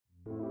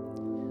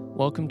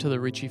Welcome to the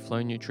Richie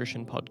Flow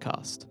Nutrition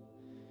Podcast.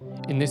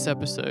 In this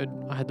episode,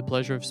 I had the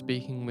pleasure of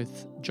speaking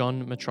with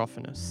John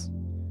Mitrophanous.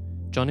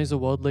 John is a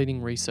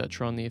world-leading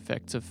researcher on the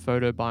effects of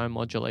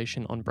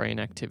photobiomodulation on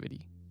brain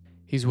activity.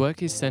 His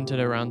work is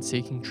centered around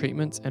seeking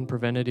treatments and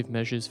preventative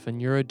measures for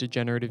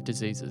neurodegenerative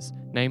diseases,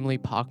 namely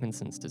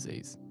Parkinson's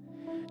disease.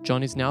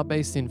 John is now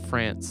based in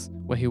France,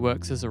 where he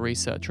works as a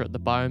researcher at the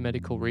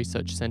Biomedical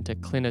Research Centre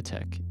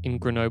Clinatec in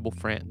Grenoble,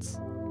 France.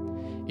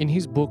 In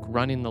his book,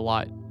 Run in the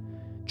Light,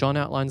 John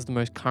outlines the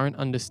most current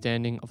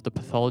understanding of the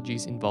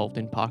pathologies involved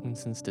in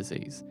Parkinson's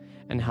disease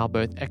and how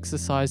both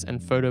exercise and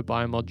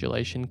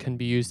photobiomodulation can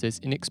be used as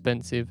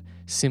inexpensive,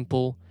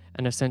 simple,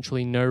 and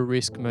essentially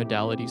no-risk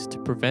modalities to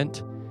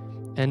prevent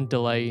and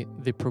delay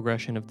the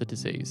progression of the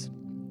disease.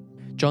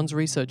 John's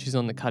research is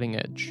on the cutting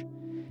edge.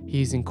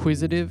 He is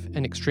inquisitive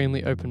and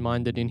extremely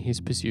open-minded in his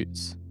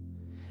pursuits.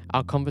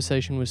 Our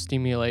conversation was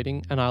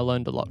stimulating and I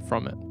learned a lot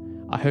from it.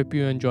 I hope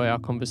you enjoy our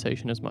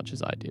conversation as much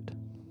as I did.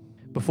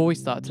 Before we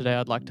start today,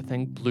 I'd like to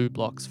thank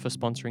BlueBlox for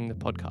sponsoring the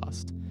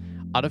podcast.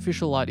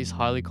 Artificial light is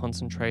highly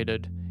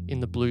concentrated in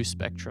the blue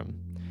spectrum.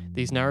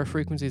 These narrow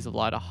frequencies of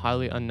light are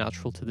highly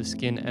unnatural to the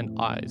skin and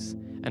eyes,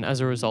 and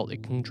as a result,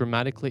 it can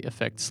dramatically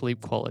affect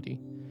sleep quality.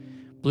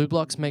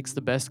 BlueBlox makes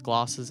the best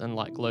glasses and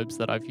light globes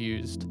that I've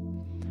used.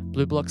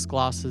 BlueBlox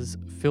glasses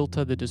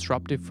filter the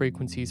disruptive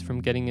frequencies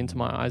from getting into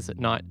my eyes at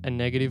night and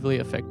negatively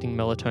affecting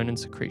melatonin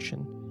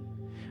secretion.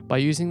 By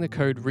using the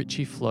code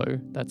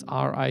RICCIFLOW, that's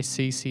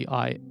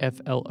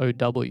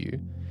RICCIFLOW,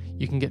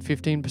 you can get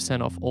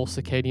 15% off all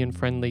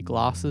circadian-friendly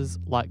glasses,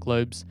 light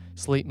globes,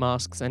 sleep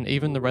masks, and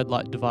even the red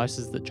light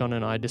devices that John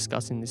and I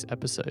discuss in this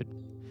episode.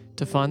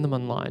 To find them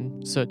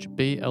online, search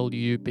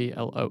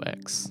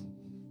BLUBLOX.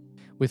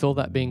 With all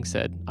that being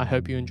said, I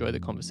hope you enjoy the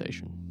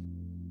conversation.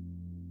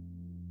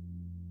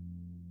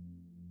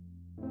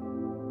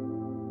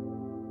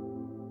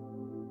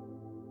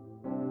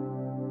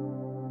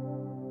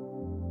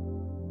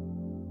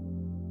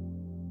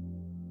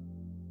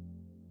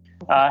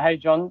 Hey,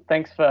 John,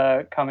 thanks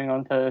for coming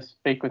on to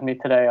speak with me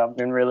today. I've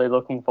been really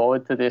looking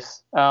forward to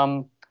this.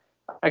 I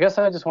guess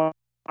I just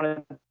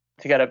wanted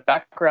to get a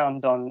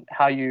background on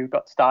how you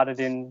got started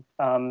in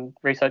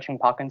researching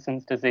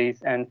Parkinson's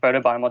disease and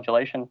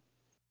photobiomodulation.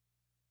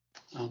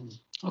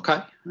 Okay.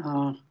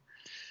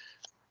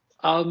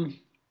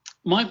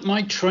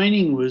 My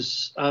training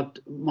was,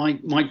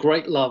 my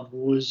great love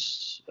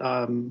was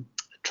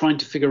trying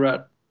to figure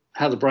out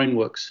how the brain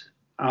works.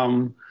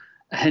 And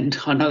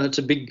I know that's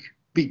a big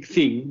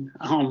thing,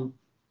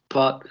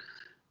 but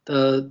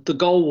the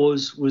goal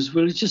was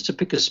really just to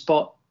pick a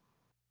spot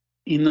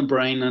in the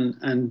brain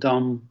and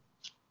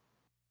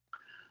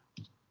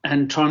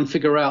try and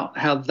figure out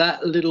how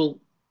that little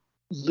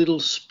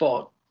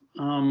spot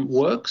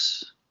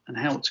works and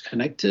how it's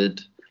connected,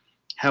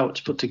 how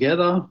it's put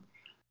together,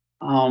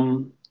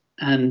 and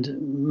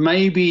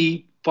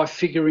maybe by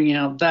figuring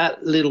out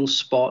that little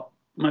spot,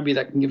 maybe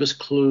that can give us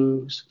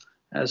clues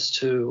as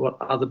to what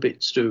other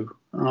bits do.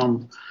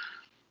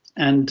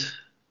 And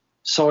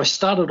so I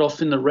started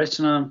off in the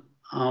retina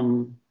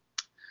for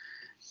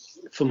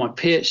my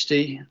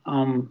PhD,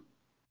 and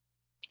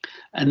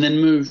then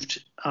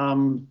moved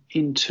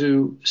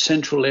into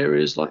central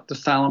areas like the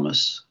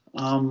thalamus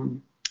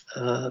for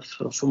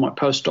my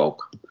postdoc.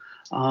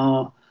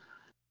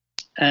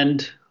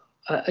 And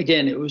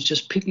again, it was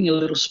just picking a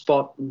little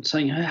spot and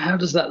saying, how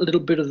does that little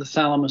bit of the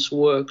thalamus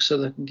work, so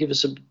that can give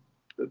us a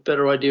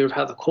better idea of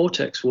how the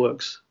cortex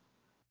works,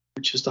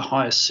 which is the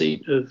highest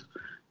seat of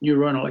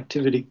neuronal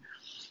activity.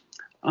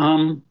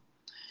 So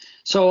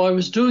I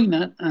was doing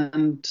that,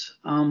 and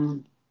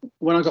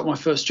when I got my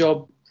first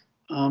job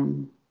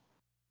and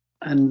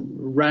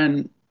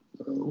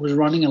was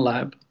running a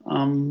lab,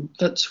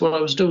 that's what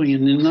I was doing.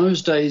 And in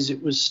those days,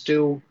 it was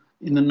still,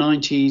 in the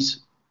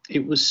 90s,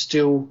 it was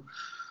still,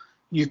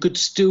 you could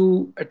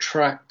still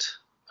attract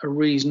a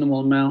reasonable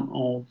amount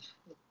of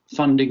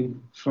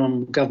funding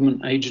from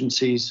government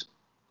agencies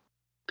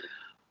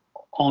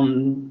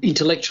on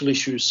intellectual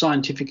issues,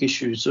 scientific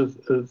issues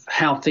of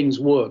how things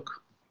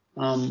work.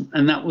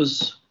 And that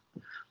was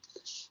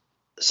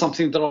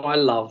something that I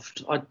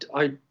loved.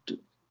 I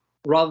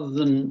rather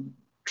than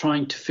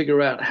trying to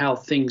figure out how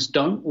things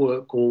don't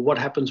work or what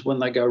happens when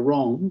they go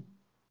wrong,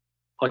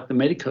 like the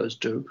medicos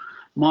do,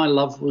 my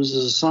love was,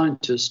 as a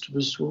scientist,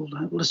 was, well,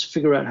 let's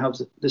figure out how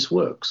this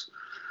works.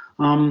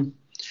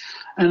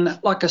 And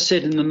like I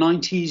said, in the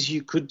 90s,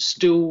 you could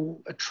still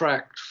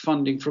attract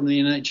funding from the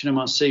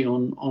NHMRC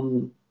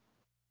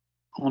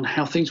on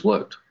how things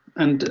worked.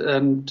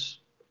 And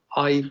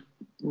I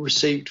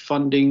received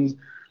funding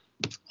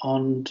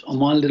on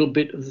my little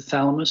bit of the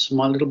thalamus,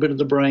 my little bit of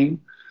the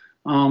brain,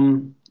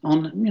 on,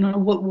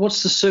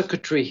 what's the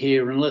circuitry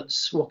here, and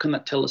what can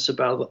that tell us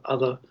about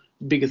other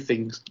bigger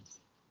things.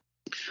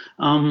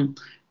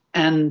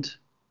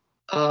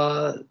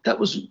 That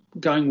was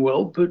going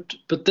well,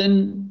 but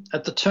then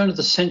at the turn of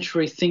the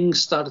century, things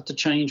started to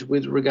change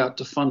with regard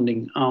to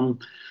funding.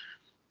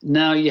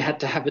 Now you had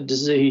to have a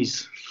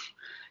disease.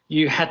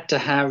 You had to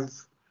have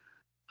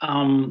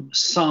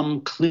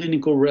some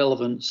clinical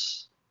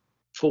relevance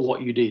for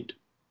what you did.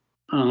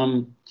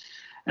 And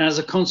as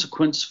a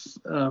consequence,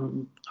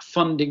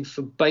 funding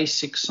for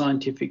basic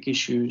scientific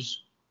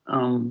issues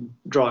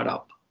dried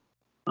up.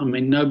 I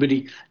mean,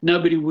 nobody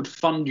would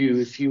fund you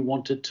if you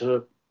wanted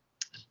to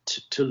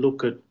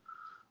look at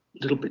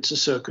little bits of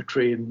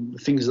circuitry and the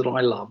things that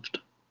I loved.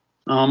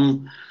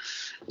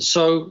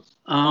 So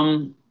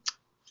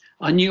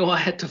I knew I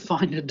had to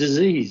find a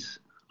disease.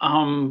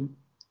 And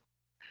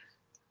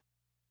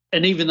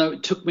even though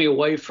it took me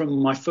away from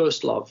my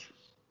first love,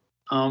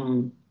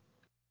 and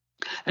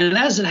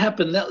as it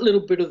happened, that little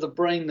bit of the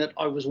brain that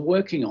I was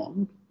working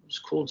on was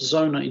called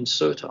zona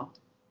incerta,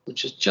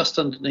 which is just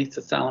underneath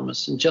the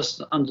thalamus and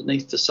just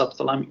underneath the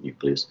subthalamic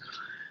nucleus.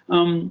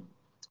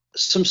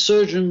 Some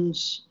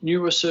surgeons,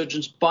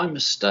 neurosurgeons, by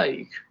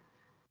mistake,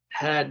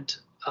 had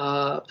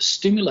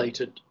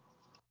stimulated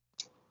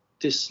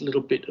this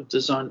little bit of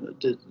the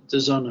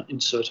zona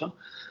incerta,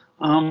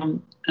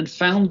 and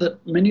found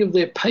that many of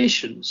their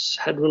patients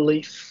had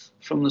relief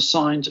from the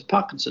signs of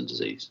Parkinson's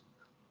disease.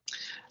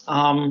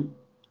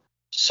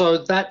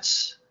 So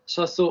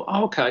I thought,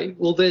 oh, okay,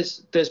 well,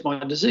 there's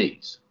my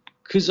disease.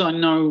 Because I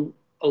know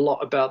a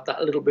lot about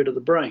that little bit of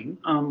the brain,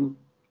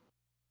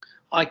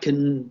 I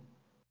can,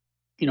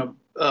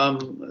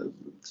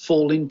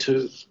 fall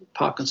into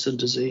Parkinson's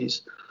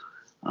disease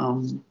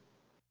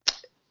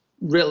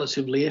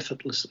relatively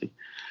effortlessly.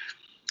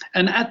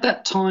 And at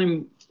that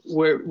time,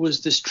 where it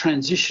was this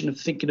transition of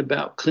thinking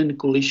about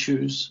clinical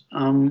issues,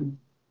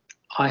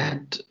 I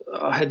had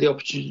the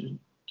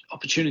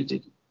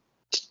opportunity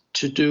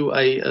to do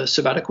a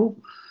sabbatical,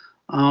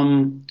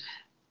 and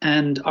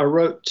I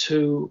wrote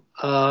to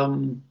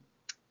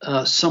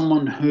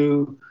someone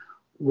who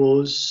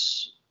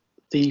was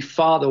the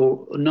father,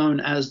 known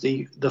as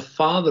the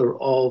father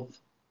of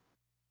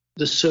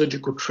the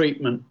surgical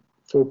treatment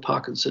for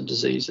Parkinson's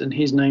disease, and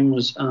his name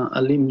was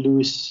Alim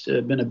Louis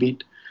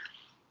Benabit,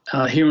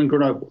 here in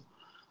Grenoble.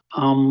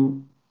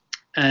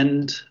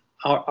 And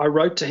I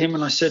wrote to him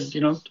and I said,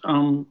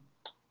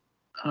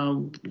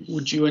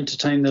 would you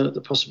entertain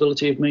the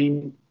possibility of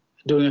me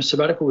doing a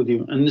sabbatical with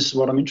you? And this is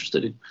what I'm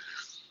interested in.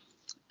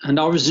 And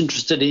I was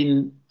interested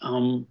in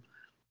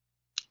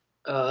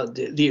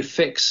the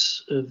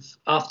effects of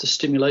after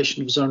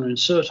stimulation of zona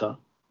incerta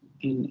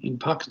in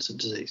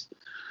Parkinson's disease.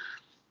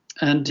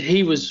 And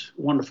he was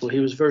wonderful. He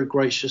was very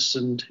gracious,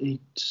 and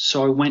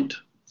so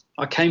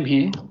I came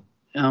here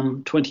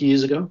 20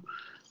 years ago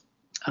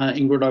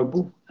in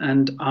Grenoble,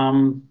 and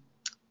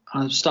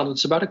I started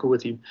sabbatical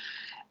with him.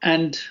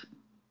 And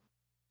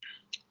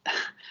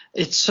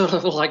it's sort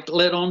of like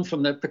led on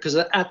from that, because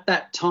at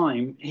that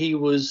time he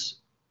was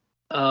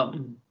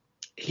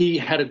he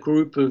had a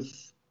group of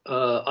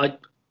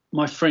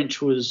my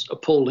French was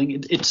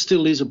appalling. It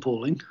still is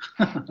appalling,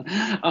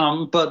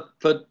 but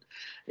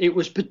it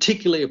was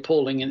particularly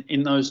appalling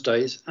in those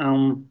days.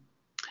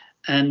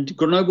 And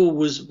Grenoble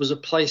was a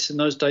place in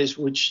those days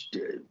which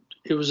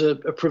it was a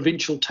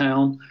provincial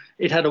town.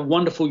 It had a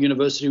wonderful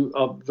university,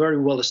 a very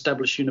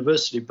well-established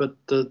university, but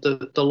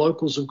the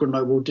locals of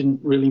Grenoble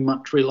didn't really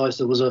much realise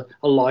there was a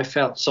life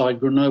outside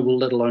Grenoble,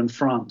 let alone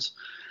France.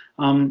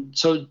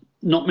 So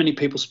not many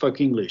people spoke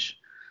English.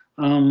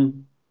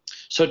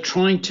 So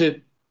trying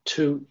to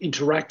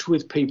interact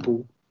with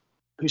people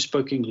who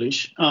spoke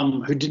English,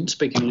 who didn't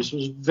speak English,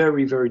 was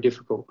very, very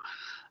difficult.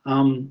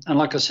 And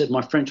like I said,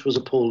 my French was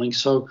appalling.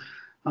 So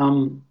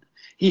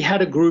he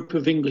had a group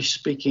of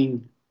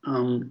English-speaking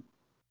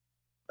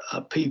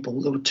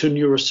people. There were two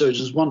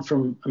neurosurgeons, one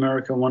from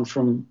America, one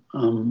from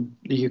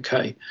the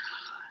UK.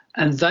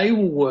 And they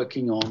were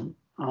working on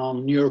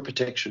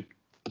neuroprotection.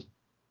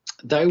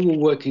 They were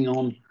working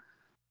on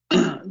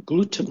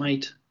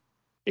glutamate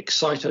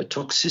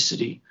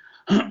excitotoxicity,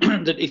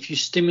 that if you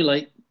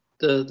stimulate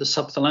the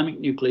subthalamic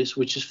nucleus,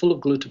 which is full of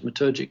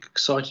glutamatergic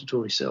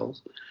excitatory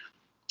cells,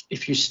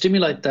 if you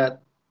stimulate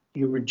that,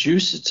 you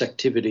reduce its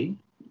activity,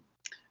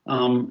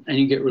 and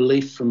you get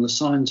relief from the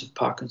signs of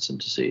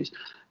Parkinson's disease,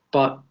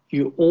 but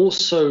you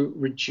also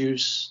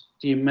reduce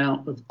the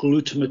amount of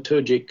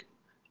glutamatergic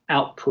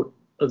output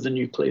of the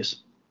nucleus.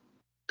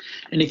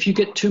 And if you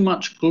get too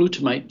much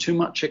glutamate, too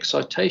much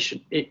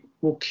excitation, it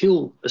will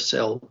kill a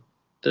cell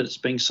that it's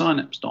being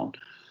synapsed on.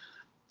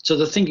 So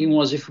the thinking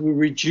was, if we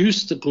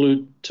reduce the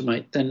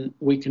glutamate, then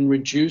we can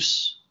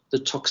reduce the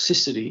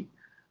toxicity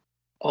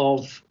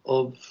of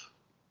the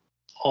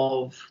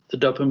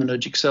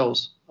dopaminergic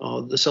cells,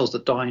 or the cells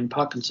that die in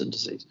Parkinson's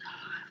disease.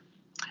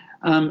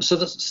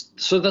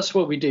 So that's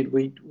what we did.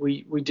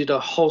 We did a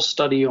whole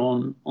study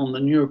on the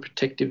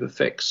neuroprotective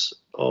effects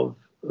of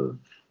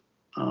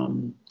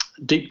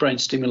deep brain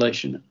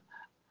stimulation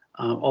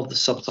of the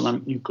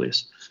subthalamic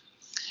nucleus,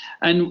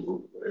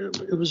 and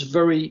it was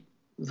very,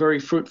 very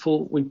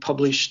fruitful. We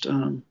published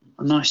a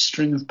nice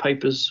string of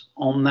papers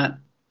on that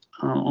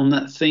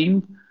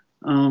theme,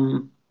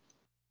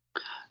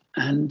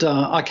 and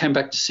I came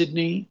back to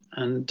Sydney,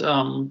 and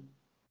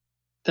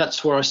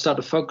that's where I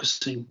started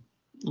focusing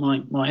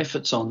my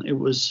efforts on. It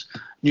was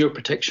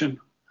neuroprotection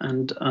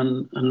and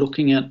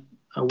looking at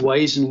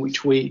ways in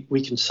which we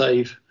can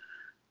save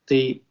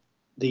the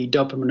the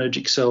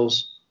dopaminergic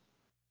cells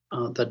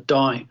that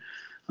die.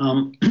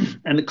 And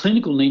the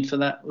clinical need for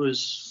that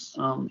was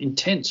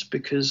intense,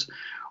 because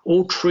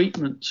all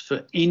treatments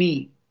for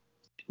any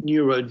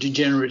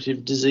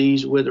neurodegenerative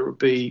disease, whether it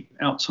be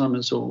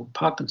Alzheimer's or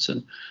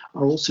Parkinson,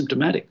 are all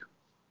symptomatic.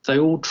 They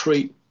all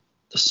treat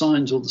the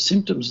signs or the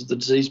symptoms of the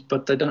disease,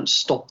 but they don't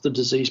stop the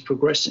disease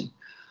progressing.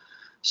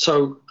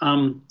 So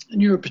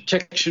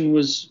neuroprotection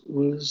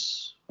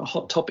was a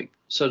hot topic,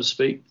 so to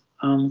speak.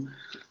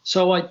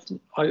 So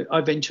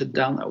I ventured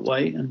down that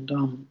way,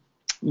 and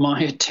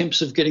my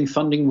attempts of getting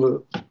funding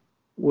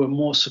were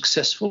more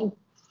successful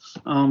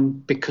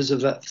because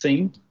of that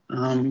theme.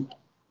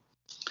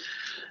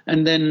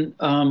 And then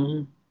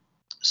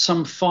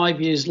some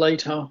 5 years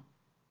later,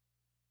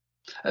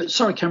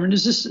 sorry, Cameron,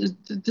 is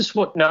this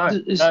what? No,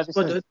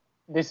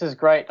 this is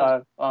great.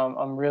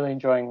 I'm really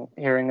enjoying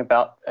hearing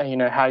about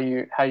how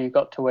you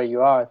got to where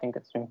you are. I think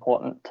it's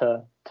important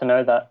to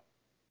know that.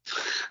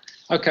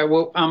 Okay,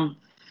 well,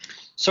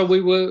 so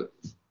we were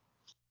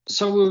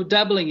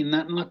dabbling in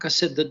that, and like I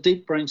said, the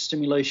deep brain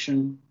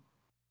stimulation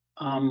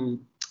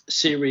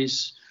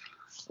series,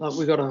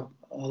 we got a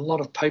lot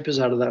of papers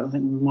out of that. I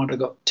think we might have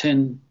got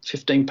 10,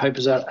 15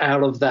 papers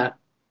out of that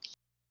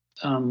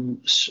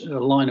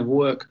line of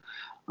work.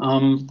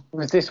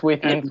 Was this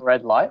with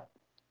infrared light?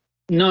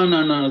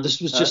 No. This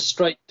was just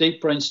straight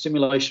deep brain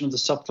stimulation of the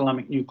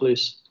subthalamic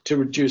nucleus to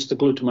reduce the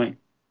glutamate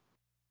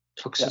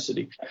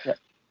toxicity. Yeah.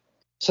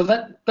 So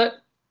that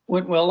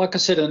went well, like I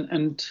said,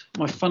 and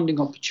my funding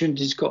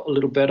opportunities got a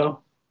little better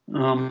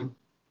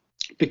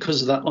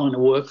because of that line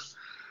of work.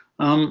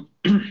 And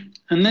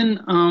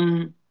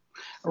then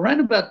around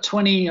about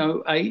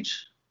 2008,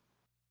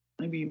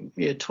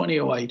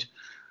 2008,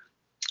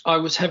 I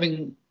was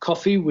having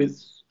coffee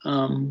with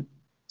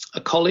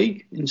a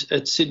colleague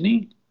at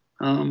Sydney,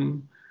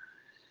 and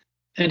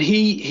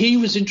he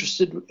was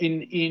interested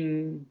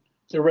in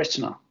the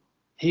retina.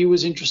 He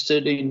was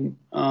interested in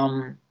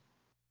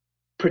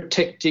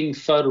protecting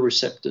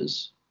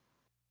photoreceptors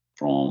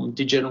from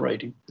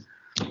degenerating.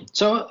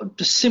 So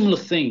similar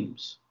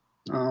themes,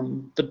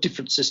 but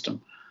different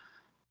system.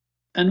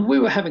 And we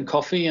were having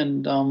coffee,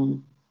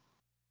 and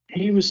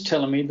he was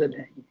telling me that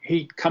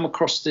he'd come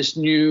across this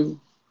new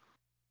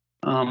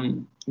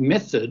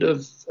method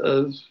of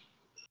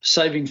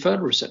saving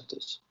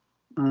photoreceptors.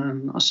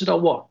 And I said, oh,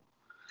 what?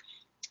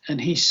 And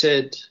he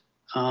said,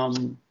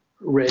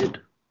 red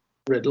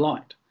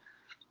light.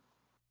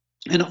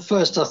 And at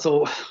first I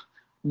thought,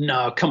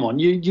 no, come on,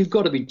 you've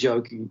got to be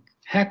joking.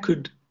 How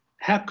could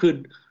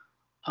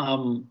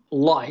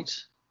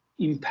light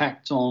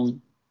impact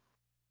on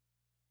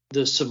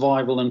the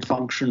survival and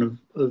function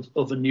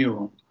of a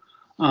neuron?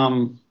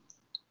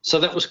 So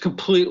that was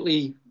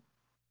completely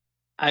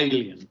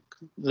alien,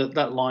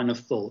 that line of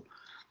thought.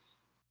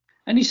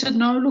 And he said,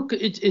 no, look,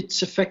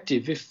 it's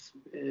effective.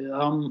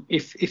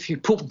 If you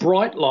put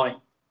bright light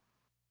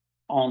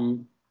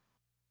on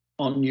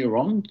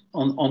neuron,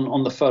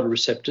 on the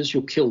photoreceptors,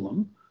 you'll kill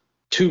them.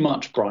 Too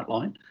much bright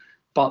light.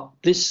 But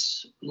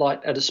this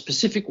light at a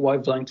specific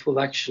wavelength will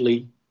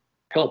actually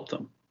help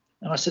them.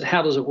 And I said,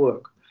 how does it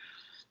work?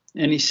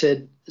 And he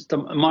said, the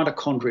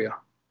mitochondria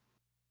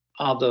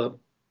are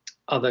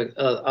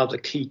the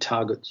key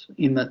targets,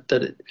 in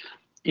that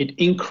it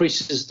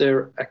increases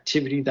their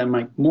activity. They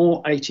make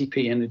more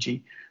ATP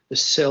energy. The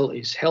cell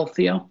is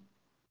healthier.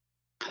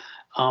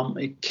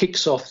 It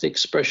kicks off the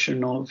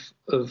expression of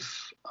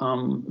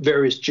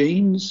various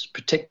genes,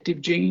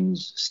 protective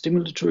genes,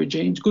 stimulatory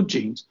genes, good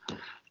genes.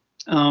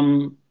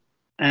 And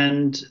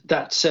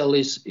that cell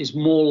is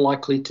more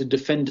likely to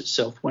defend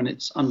itself when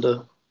it's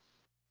under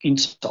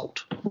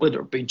insult, whether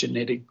it be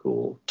genetic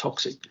or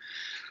toxic.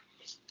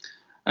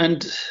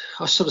 And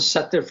I sort of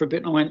sat there for a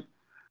bit and I went,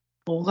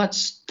 well,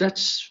 that's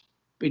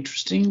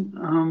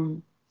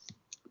interesting,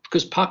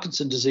 because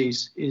Parkinson's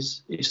disease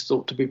is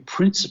thought to be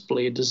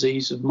principally a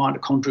disease of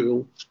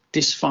mitochondrial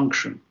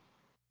dysfunction.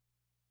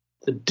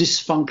 The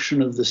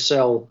dysfunction of the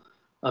cell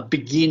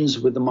begins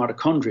with the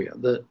mitochondria.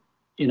 That,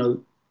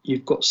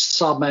 you've got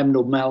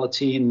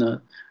subabnormality in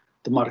the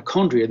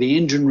mitochondria, the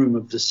engine room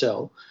of the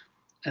cell,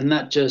 and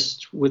that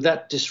just, with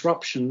that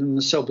disruption, then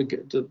the cell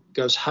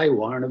goes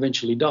haywire and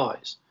eventually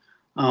dies.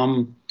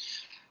 I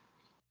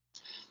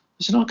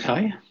said,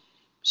 okay.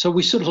 So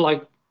we sort of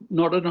like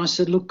nodded, and I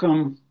said, look,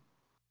 okay.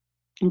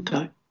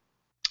 And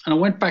I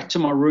went back to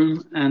my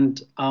room,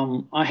 and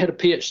I had a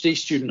PhD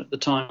student at the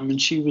time,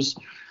 and she'd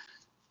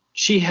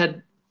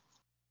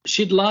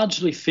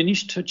largely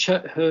finished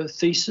her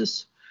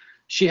thesis.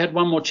 She had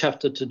one more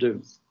chapter to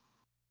do.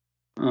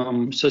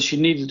 So she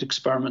needed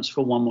experiments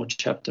for one more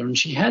chapter, and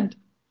she had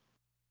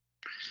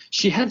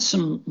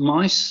some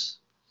mice.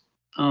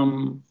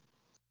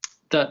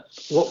 That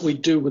what we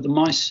do with the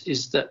mice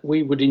is that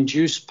we would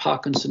induce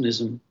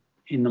Parkinsonism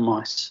in the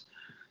mice.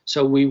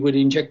 So we would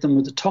inject them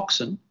with a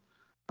toxin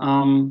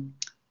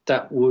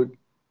that would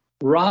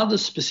rather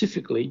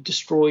specifically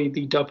destroy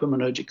the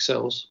dopaminergic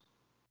cells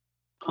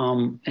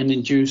and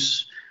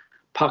induce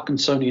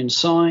Parkinsonian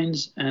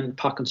signs and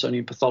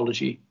Parkinsonian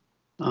pathology.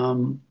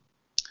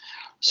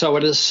 So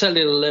at a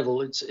cellular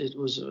level, it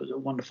was a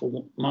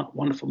wonderful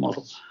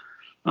model.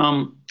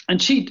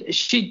 And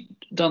she'd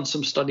done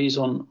some studies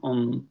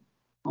on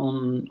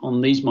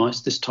these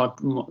mice,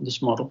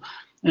 this model,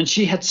 and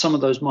she had some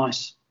of those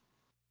mice.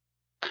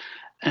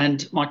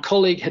 And my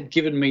colleague had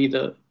given me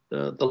the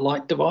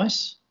light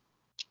device,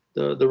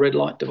 the red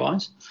light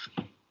device.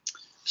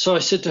 So I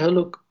said to her,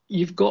 look,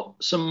 you've got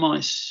some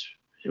mice,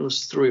 it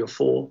was 3 or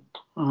 4,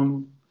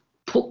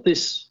 put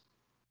this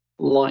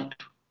light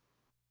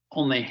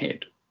on their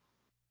head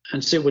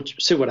and see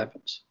what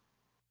happens.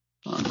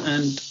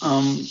 And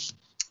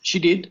she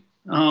did.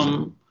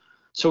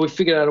 So we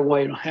figured out a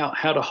way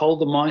how to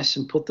hold the mice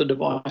and put the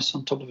device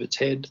on top of its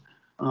head.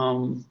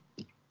 And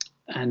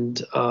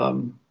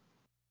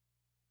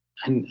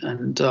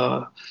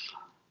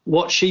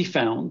what she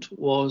found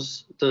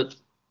was that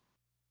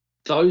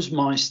those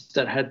mice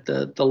that had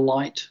the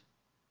light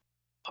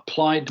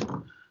applied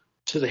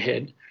to the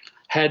head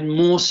had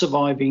more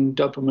surviving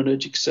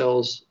dopaminergic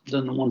cells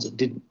than the ones that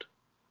didn't.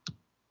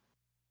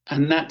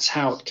 And that's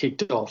how it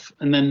kicked off.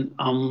 And then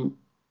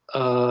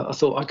I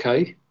thought,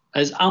 okay,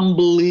 as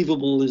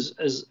unbelievable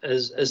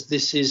as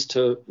this is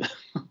to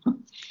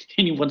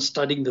anyone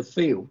studying the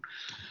field,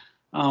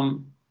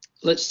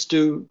 let's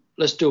do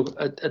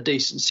a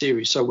decent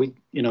series. So we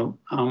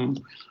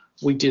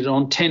did it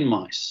on 10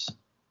 mice.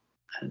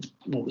 And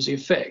what was the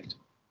effect?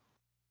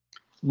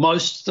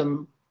 Most of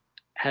them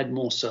had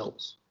more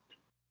cells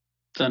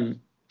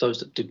than those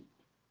that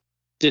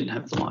didn't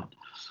have the light.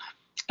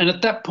 And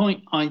at that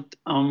point, I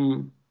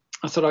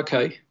thought,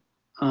 okay,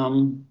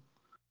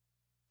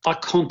 I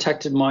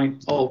contacted my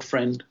old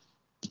friend,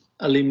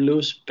 Alim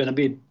Louis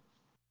Benabid,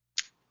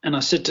 and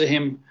I said to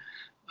him,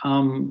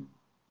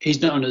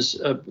 he's known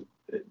as,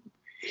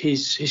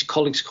 his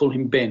colleagues call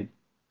him Ben.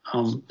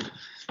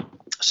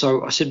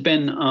 So I said,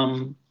 Ben,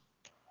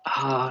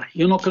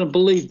 you're not going to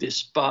believe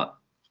this, but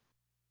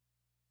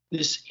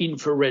this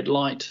infrared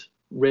light,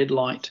 red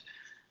light,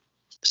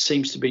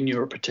 seems to be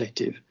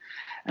neuroprotective.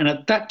 And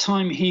at that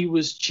time, he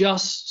was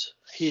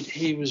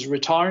he was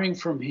retiring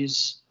from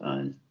his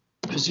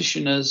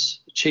position as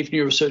chief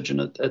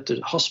neurosurgeon at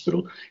the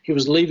hospital. He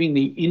was leaving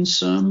the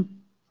INSERM,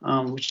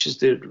 which is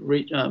the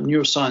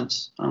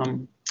neuroscience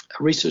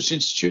research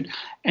institute,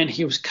 and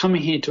he was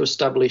coming here to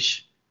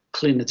establish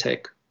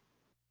Clinatec,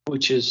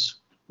 which is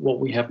what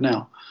we have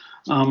now.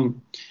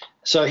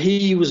 So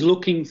he was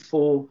looking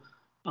for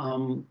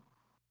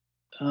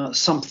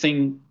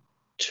something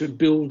to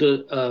build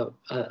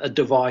a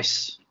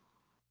device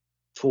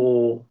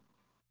for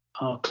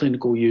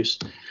clinical use.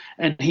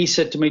 And he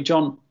said to me,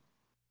 John,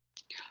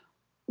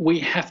 we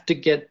have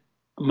to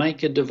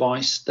make a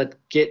device that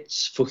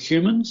gets for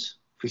human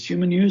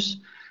use.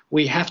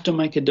 We have to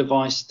make a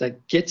device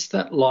that gets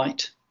that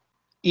light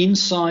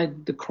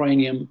inside the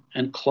cranium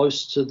and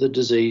close to the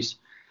disease,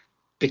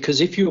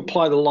 because if you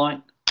apply the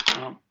light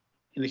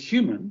in the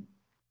human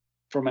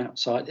from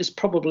outside, it's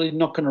probably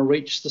not going to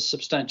reach the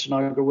substantia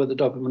nigra where the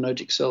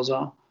dopaminergic cells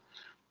are.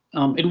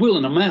 It will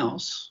in a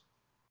mouse,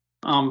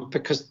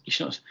 because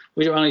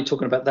we're only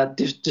talking about that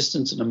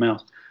distance in a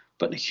mouse.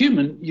 But in a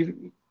human,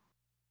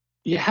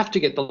 you have to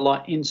get the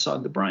light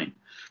inside the brain.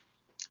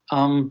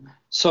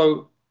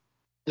 So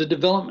the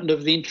development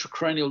of the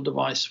intracranial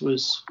device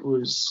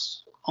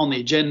was on the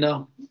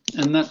agenda,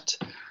 and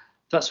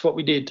that's what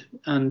we did.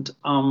 And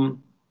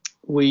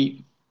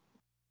we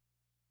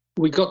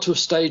got to a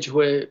stage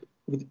where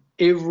with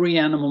every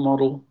animal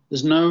model,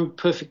 there's no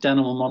perfect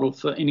animal model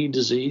for any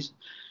disease.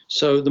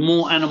 So the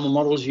more animal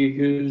models you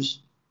use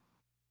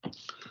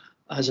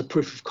as a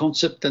proof of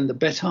concept, then the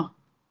better.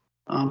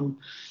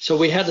 So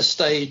we had a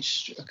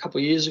stage a couple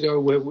of years ago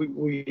where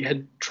we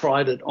had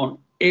tried it on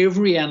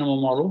every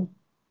animal model,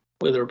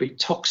 whether it be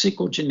toxic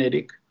or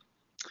genetic,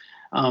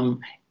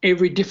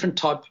 every different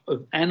type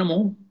of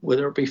animal,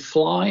 whether it be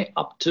fly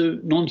up to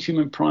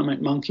non-human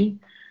primate monkey.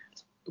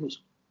 It was,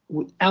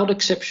 without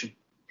exception,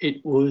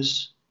 it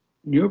was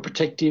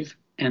neuroprotective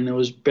and there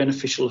was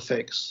beneficial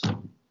effects.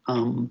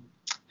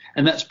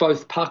 And that's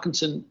both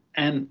Parkinson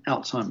and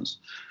Alzheimer's.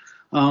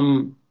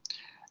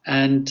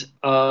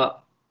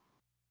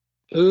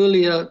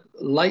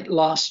 Late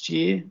last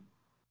year,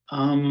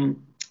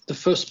 the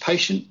first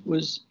patient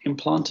was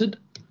implanted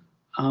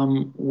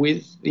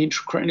with the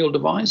intracranial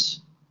device,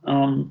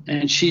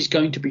 and she's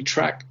going to be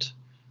tracked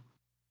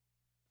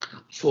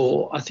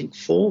for, I think,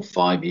 4 or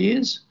 5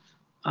 years.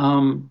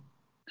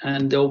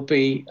 And there'll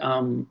be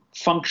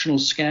functional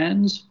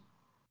scans,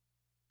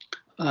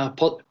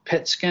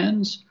 PET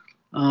scans,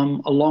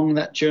 along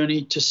that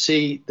journey to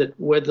see that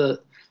whether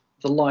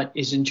the light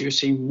is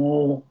inducing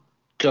more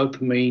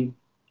dopamine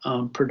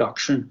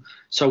production.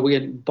 So we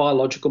get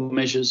biological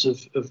measures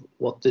of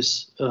what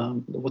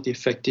the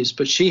effect is.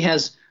 But she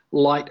has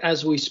light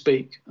as we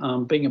speak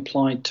being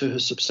applied to her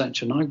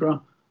substantia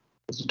nigra,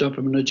 the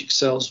dopaminergic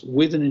cells,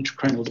 with an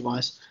intracranial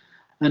device.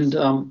 And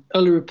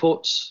early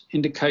reports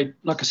indicate,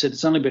 like I said,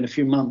 it's only been a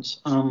few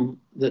months,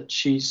 that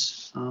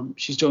she's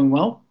doing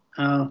well.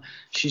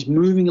 She's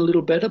moving a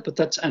little better, but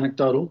that's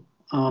anecdotal.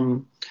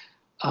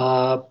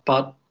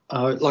 But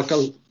like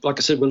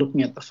I said, we're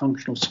looking at the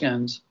functional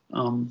scans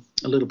a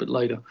little bit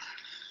later.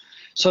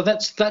 So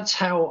that's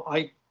how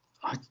I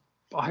hope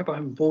I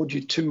haven't bored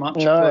you too much.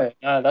 No,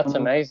 that's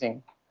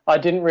amazing. I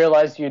didn't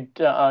realize you'd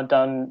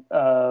done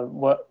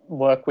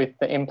work with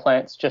the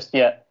implants just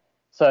yet.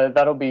 So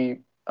that'll be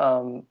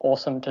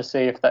awesome to see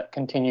if that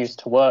continues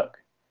to work.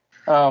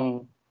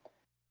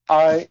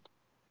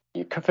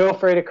 You can feel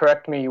free to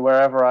correct me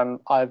wherever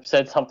I've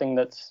said something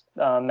that's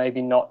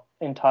maybe not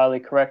entirely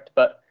correct,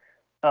 but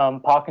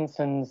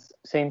Parkinson's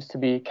seems to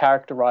be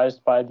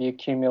characterized by the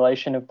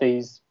accumulation of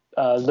these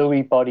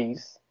Lewy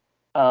bodies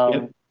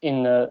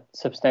in the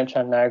substantia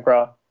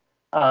nigra.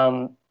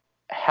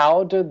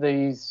 How do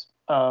these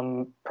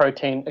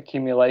protein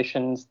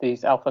accumulations,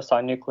 these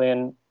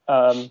alpha-synuclein,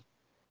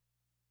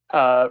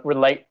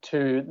 relate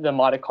to the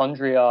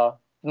mitochondrial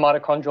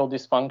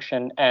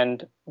dysfunction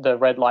and the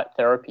red light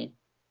therapy?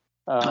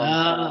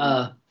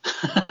 I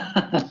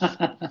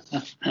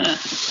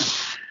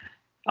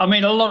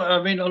mean, a lot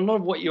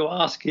of what you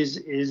ask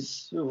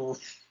is you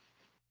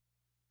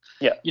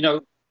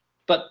know,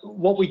 but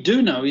what we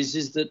do know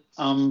is that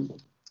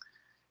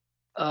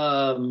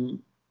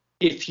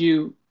if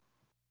you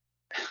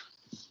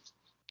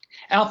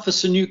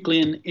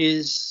alpha-synuclein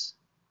is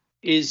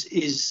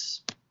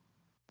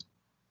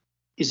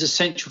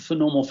essential for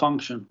normal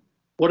function.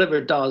 Whatever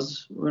it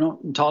does, we're not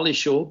entirely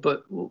sure,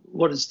 but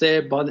what it's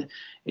there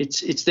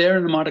it's there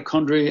in the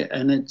mitochondria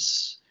and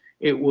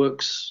it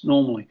works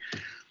normally.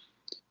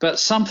 But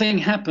something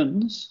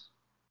happens,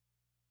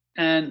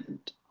 and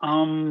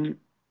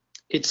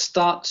it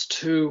starts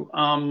to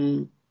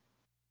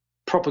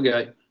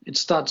propagate.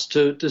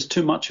 There's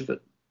too much of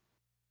it,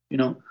 you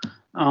know.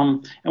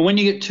 And when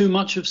you get too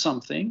much of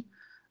something,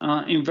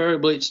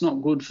 invariably it's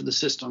not good for the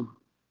system.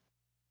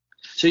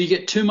 So you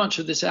get too much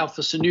of this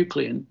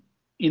alpha-synuclein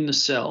in the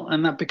cell,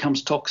 and that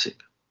becomes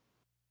toxic.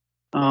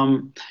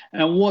 And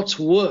what's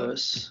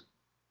worse,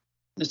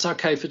 it's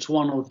okay if it's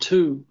one or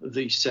two of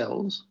these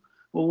cells.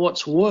 Well,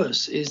 what's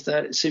worse is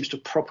that it seems to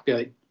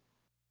propagate.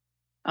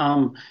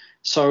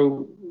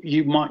 So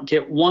you might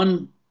get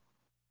one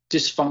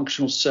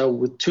dysfunctional cell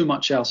with too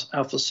much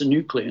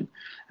alpha-synuclein,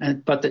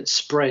 but that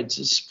spreads.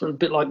 It's a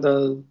bit like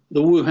the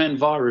Wuhan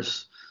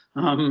virus.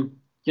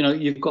 You know,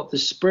 you've got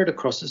this spread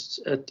across,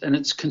 and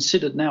it's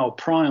considered now a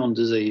prion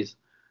disease,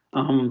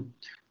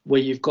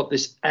 where you've got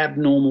this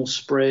abnormal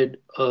spread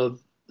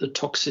of the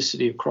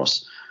toxicity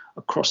across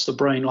the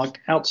brain. Like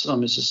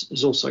Alzheimer's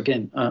is also,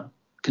 again,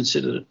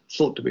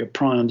 thought to be a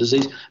prion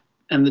disease,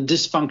 and the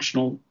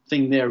dysfunctional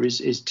thing there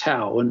is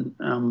tau and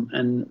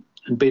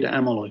beta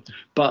amyloid.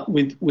 But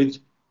with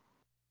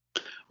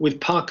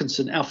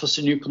Parkinson,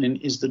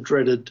 alpha-synuclein is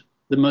the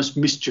most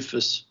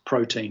mischievous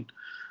protein.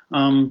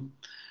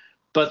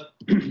 But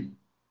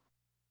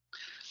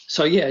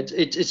so yeah,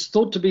 it's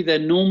thought to be there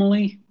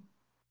normally,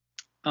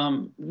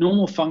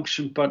 normal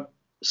function, but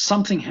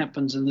something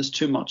happens and there's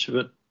too much of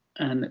it,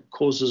 and it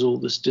causes all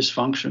this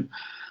dysfunction.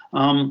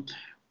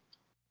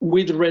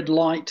 With red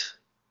light,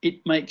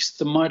 it makes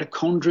the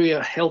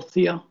mitochondria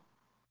healthier,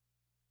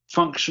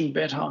 function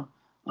better,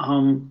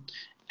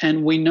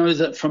 and we know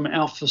that from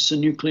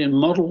alpha-synuclein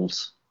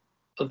models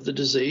of the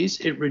disease,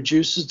 it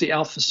reduces the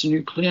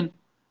alpha-synuclein.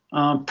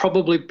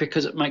 Probably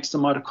because it makes the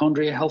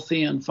mitochondria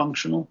healthy and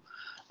functional,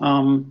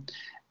 and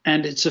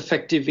it's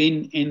effective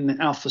in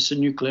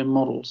alpha-synuclein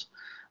models.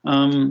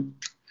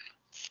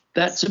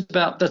 That's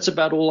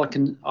about all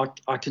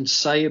I can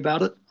say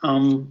about it.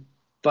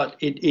 But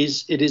it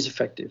is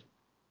effective.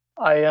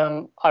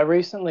 I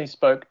recently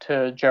spoke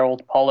to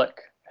Gerald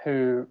Pollack,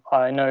 who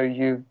I know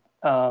you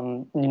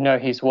know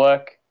his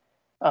work,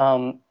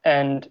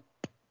 and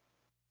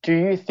do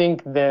you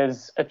think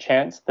there's a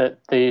chance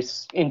that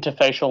this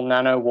interfacial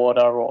nano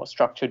water or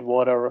structured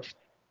water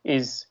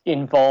is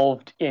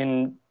involved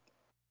in,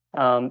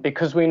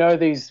 because we know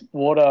these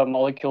water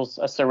molecules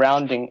are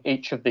surrounding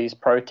each of these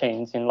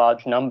proteins in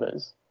large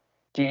numbers,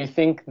 do you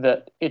think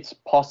that it's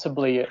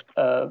possibly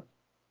a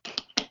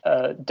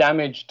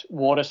damaged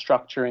water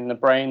structure in the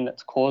brain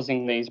that's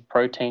causing these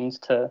proteins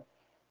to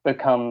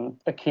become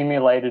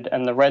accumulated,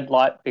 and the red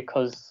light,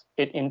 because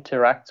it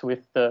interacts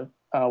with the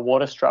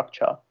water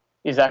structure,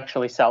 is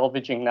actually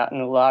salvaging that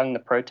and allowing the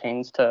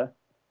proteins to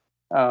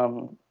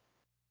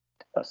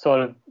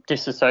sort of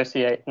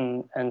disassociate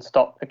and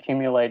stop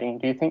accumulating?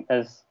 Do you think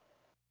there's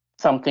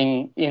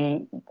something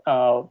in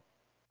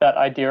that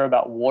idea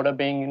about water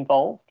being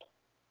involved?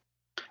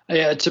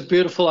 Yeah, it's a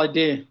beautiful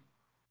idea.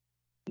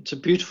 It's a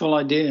beautiful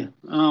idea.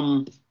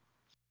 And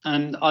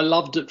I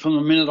loved it from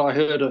the minute I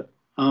heard it.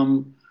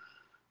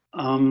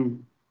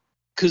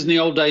 Because in the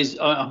old days,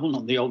 well,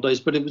 not the old days,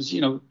 but it was,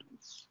 you know,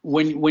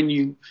 when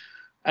you,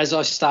 as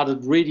I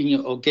started reading it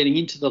or getting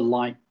into the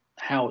light,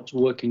 how it's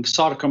working,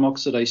 cytochrome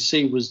oxidase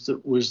C was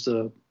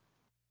the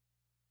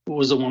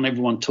one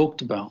everyone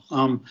talked about.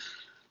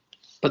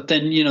 But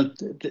then, you know,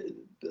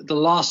 the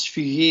last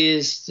few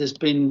years, there's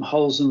been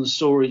holes in the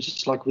story,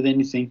 just like with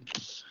anything.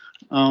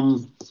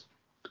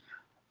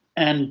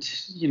 And,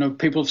 you know,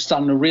 people have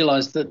started to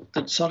realize that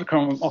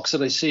cytochrome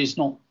oxidase C is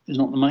not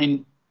the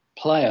main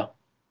player.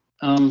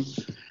 And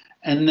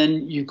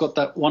then you've got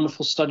that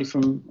wonderful study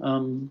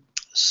from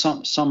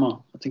Summer.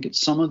 I think it's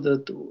Summer,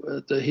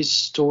 his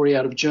story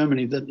out of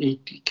Germany, that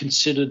he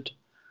considered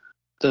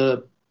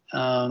the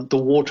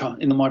water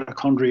in the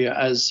mitochondria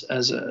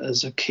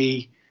as a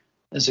key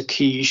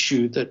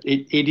issue, that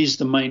it is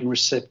the main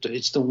receptor.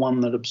 It's the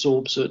one that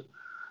absorbs it,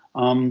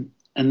 and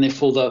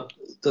therefore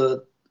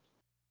the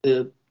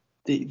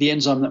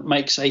enzyme that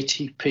makes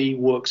ATP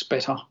works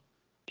better,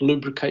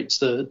 lubricates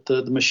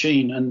the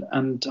machine,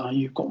 and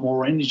you've got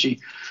more energy.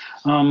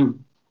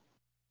 And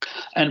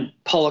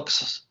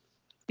Pollock's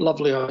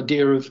lovely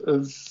idea of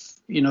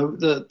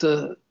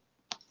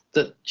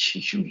that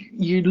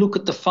you look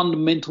at the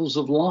fundamentals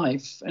of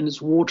life, and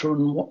it's water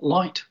and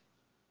light.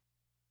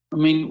 I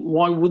mean,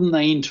 why wouldn't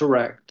they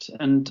interact?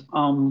 And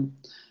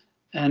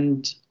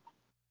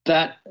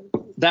that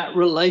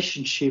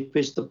relationship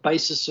is the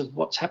basis of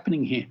what's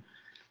happening here.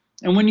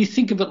 And when you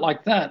think of it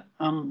like that,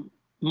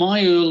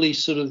 my early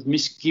sort of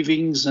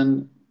misgivings,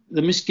 and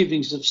the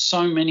misgivings of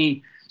so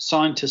many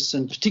scientists,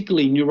 and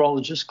particularly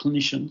neurologists,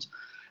 clinicians,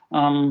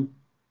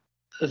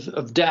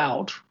 of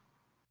doubt,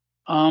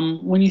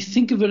 when you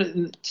think of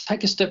it,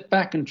 take a step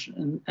back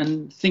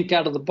and think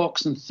out of the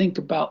box and think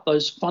about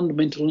those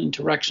fundamental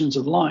interactions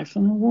of life.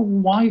 And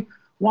well,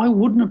 why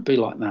wouldn't it be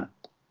like that?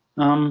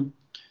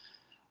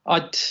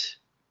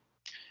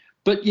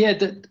 But yeah,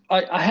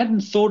 I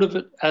hadn't thought of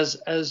it as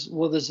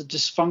well. There's a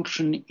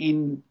dysfunction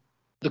in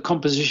the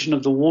composition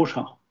of the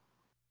water.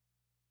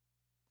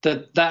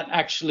 That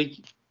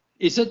actually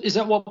is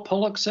that what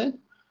Pollock said?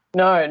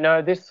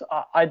 No. This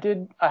I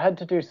had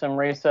to do some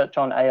research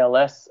on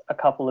ALS a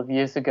couple of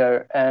years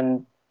ago,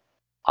 and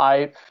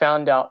I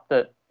found out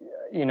that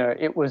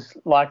it was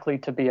likely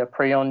to be a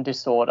prion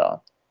disorder,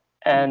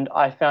 and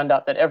I found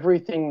out that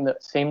everything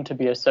that seemed to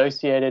be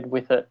associated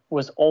with it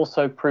was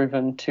also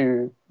proven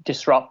to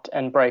disrupt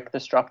and break the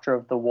structure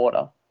of the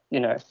water.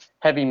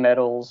 Heavy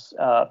metals,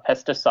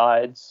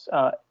 pesticides,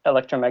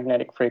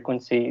 electromagnetic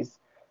frequencies.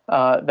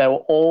 They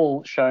were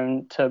all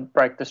shown to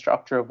break the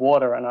structure of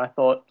water, and I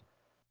thought,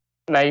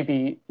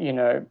 maybe, we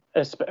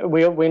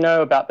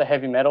know about the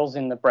heavy metals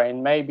in the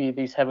brain. Maybe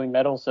these heavy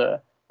metals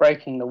are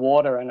breaking the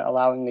water and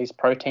allowing these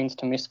proteins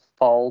to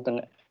misfold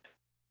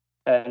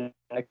and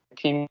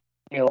accumulate.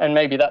 And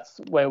maybe that's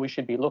where we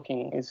should be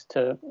looking, is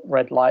to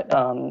red light,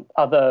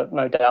 other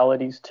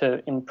modalities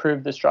to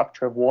improve the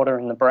structure of water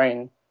in the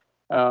brain.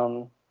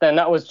 And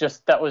that was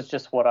just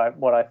what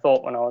I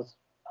thought when I was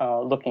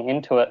looking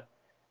into it,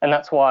 and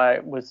that's why I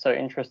was so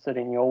interested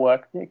in your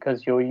work,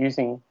 because you're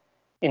using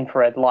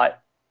infrared light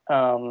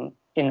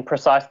in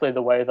precisely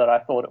the way that I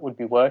thought it would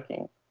be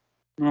working.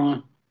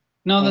 Right.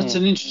 No, that's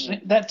an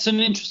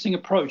interesting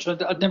approach.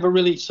 I'd never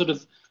really sort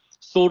of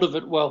thought of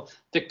it. Well,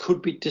 there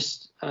could be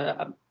just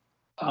the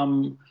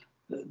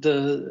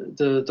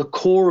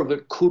core of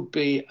it could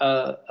be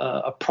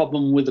a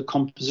problem with the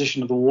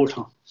composition of the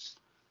water,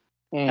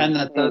 and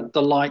that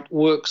the light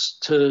works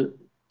to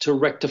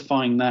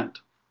rectifying that.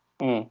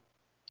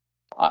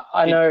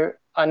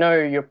 I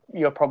know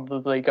you're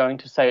probably going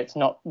to say it's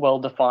not well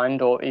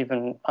defined or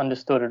even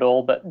understood at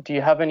all, but do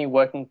you have any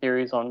working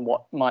theories on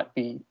what might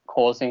be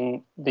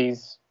causing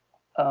these,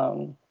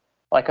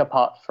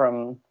 apart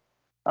from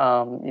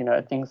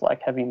things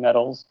like heavy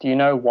metals? Do you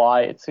know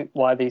why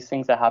these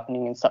things are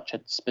happening in such a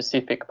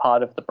specific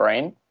part of the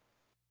brain?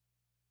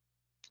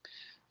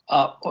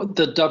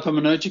 The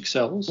dopaminergic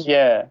cells.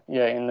 Yeah,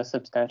 in the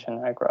substantia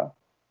nigra.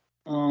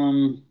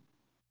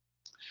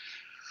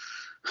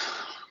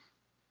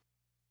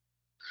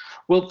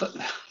 Well,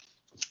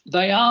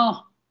 they're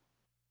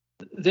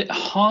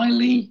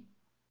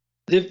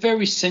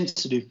very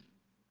sensitive.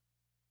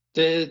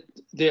 They're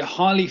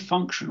highly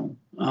functional.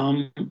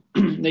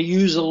 They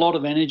use a lot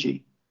of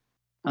energy.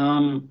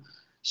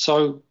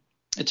 So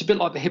it's a bit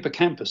like the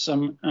hippocampus. I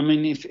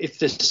mean, if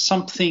there's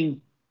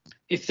something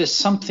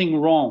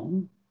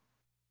wrong,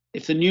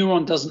 if the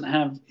neuron doesn't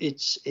have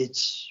its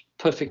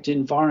perfect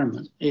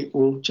environment, it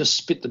will just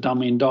spit the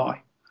dummy and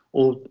die,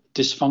 or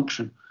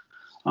dysfunction.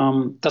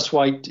 That's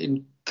why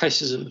in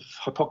cases of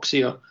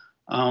hypoxia,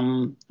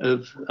 the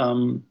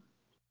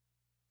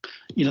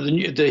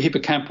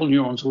hippocampal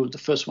neurons were the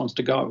first ones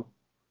to go.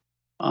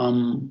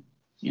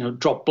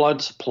 Drop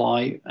blood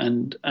supply,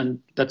 and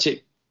that's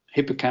it.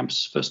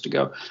 Hippocampus first to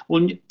go.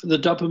 Well, the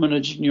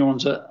dopaminergic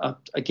neurons are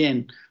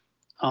again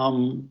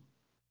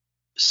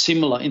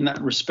similar in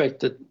that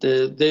respect, that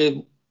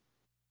they're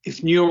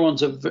if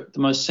neurons are the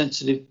most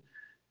sensitive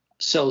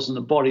cells in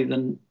the body,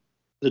 then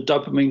the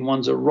dopamine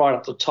ones are right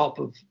at the top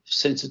of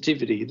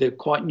sensitivity. They're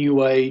quite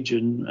new age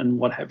and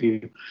what have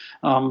you.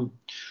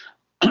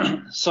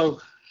 So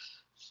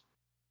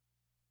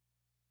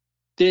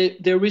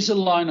there is a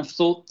line of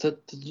thought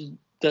that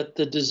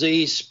the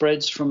disease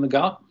spreads from the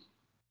gut.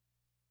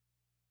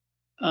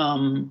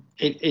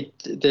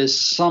 There's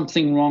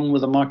something wrong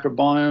with the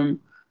microbiome,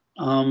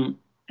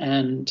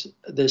 and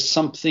there's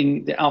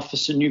something, the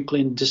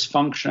alpha-synuclein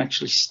dysfunction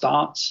actually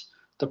starts,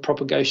 the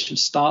propagation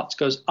starts,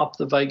 goes up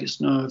the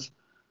vagus nerve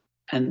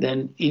and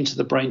then into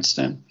the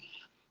brainstem.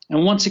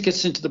 And once it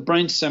gets into the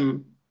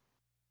brainstem,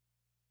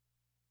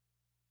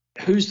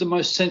 who's the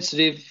most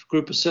sensitive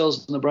group of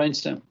cells in the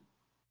brainstem.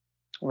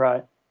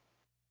 Right.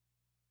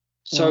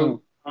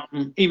 So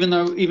even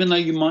though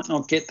you might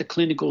not get the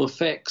clinical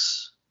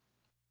effects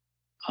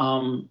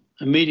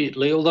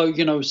immediately,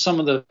 although some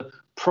of the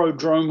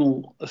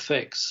prodromal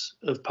effects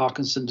of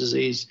Parkinson's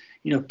disease,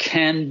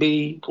 can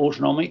be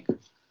autonomic.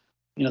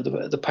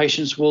 The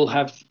patients will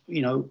have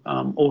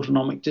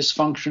autonomic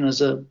dysfunction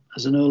as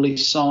an early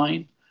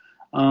sign,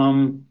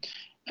 and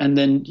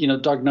then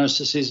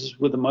diagnosis is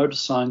with the motor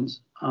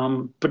signs.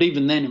 But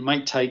even then, it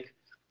may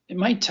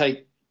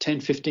take 10,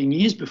 15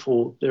 years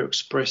before they're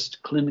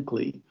expressed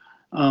clinically.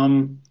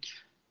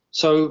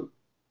 So,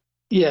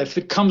 if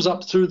it comes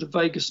up through the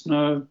vagus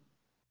nerve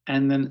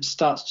and then it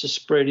starts to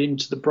spread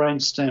into the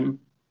brainstem,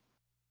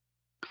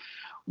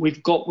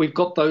 we've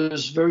got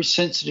those very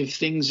sensitive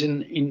things in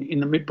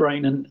the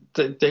midbrain, and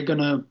they're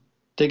gonna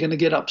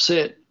get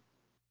upset,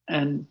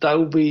 and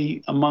they'll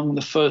be among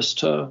the first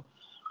to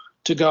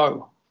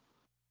go.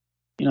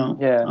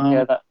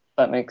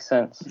 That makes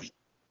sense.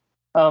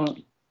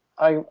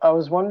 I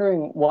was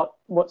wondering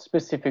what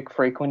specific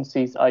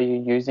frequencies are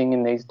you using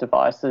in these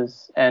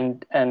devices,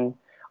 and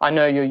I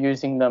know you're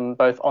using them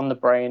both on the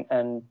brain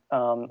and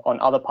on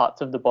other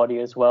parts of the body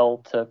as well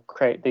to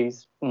create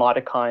these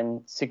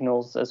mitochine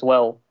signals as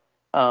well.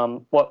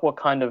 What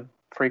kind of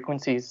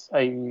frequencies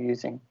are you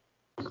using?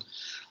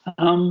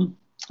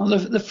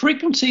 The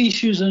frequency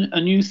issue is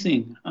a new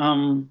thing,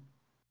 and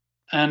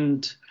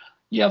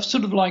I've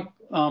sort of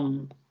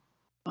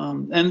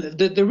and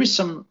there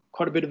is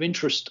quite a bit of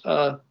interest.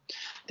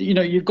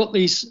 You've got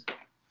these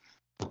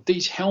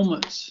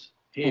helmets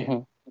here. Mm-hmm.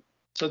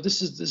 So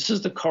this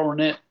is the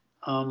Coronet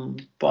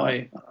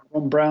by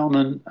Ron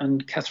Brown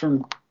and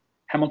Catherine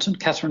Hamilton.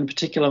 Catherine in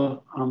particular,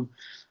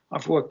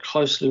 I've worked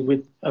closely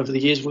with over the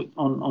years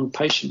on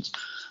patients.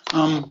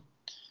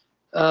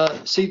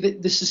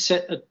 This is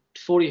set at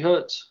 40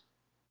 hertz.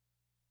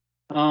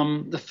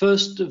 The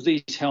first of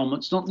these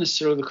helmets, not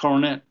necessarily the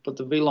Coronet, but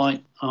the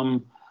V-Lite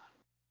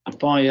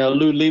by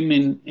Lou Lim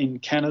in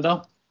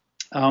Canada,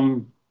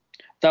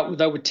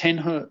 they were 10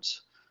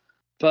 hertz.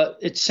 But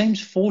it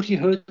seems 40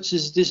 hertz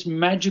is this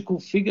magical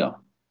figure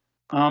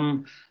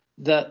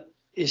that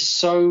is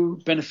so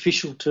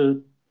beneficial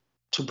to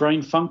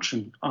brain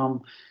function.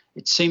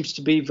 It seems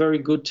to be very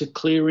good to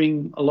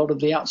clearing a lot of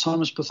the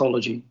Alzheimer's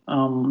pathology.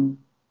 And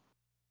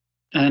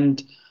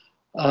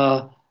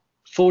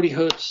 40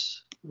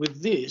 hertz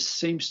with this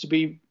seems to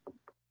be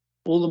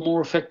all the more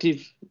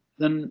effective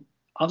than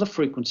other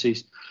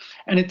frequencies.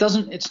 And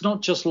it's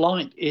not just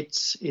light,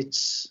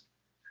 it's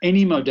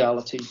any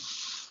modality.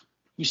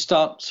 You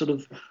start sort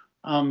of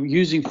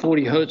using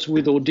 40 hertz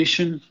with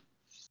audition,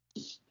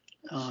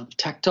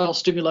 tactile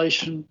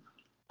stimulation.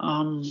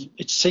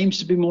 It seems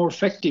to be more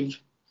effective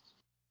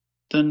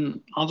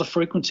than other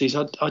frequencies.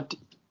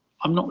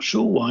 I'm not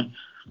sure why.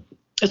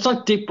 It's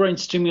like deep brain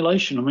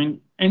stimulation. I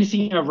mean,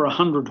 anything over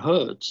 100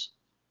 hertz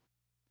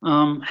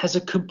has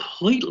a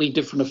completely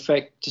different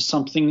effect to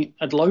something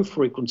at low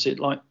frequency,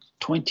 like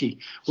 20.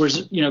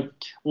 Whereas,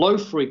 low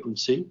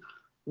frequency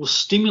will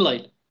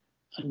stimulate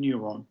a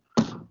neuron.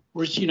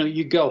 Whereas,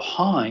 you go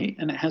high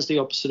and it has the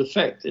opposite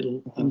effect.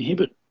 It'll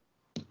inhibit.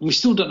 And we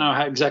still don't know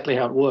exactly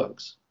how it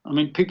works. I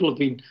mean, people have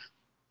been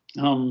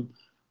trying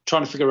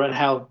to figure out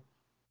how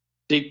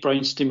deep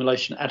brain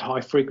stimulation at high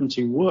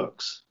frequency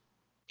works,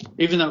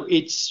 even though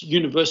it's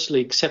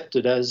universally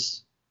accepted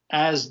as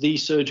the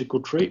surgical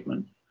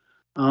treatment.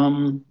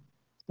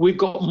 We've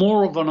got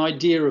more of an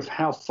idea of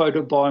how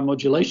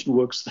photobiomodulation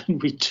works than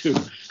we do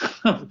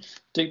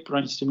deep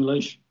brain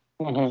stimulation.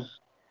 Mm-hmm.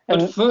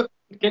 But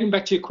getting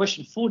back to your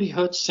question, 40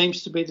 hertz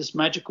seems to be this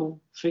magical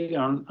figure,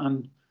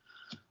 and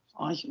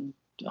I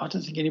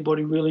don't think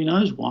anybody really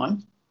knows why.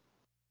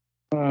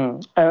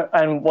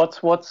 And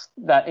what's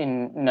that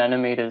in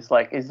nanometers?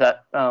 Like, is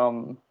that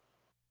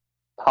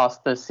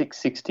past the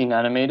 660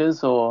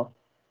 nanometers, or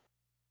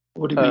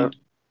what do you mean?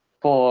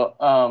 For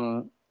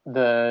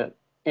the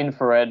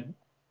infrared?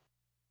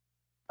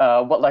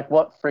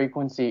 What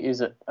frequency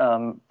is it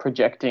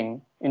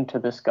projecting into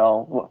the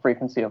skull? What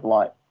frequency of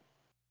light?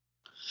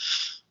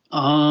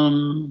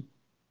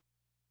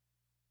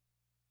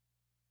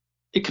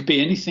 It could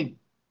be anything.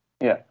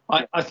 Yeah,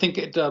 I think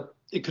it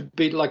could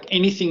be like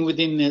anything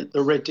within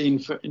the red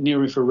to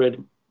near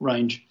infrared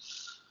range.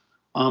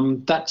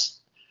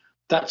 That's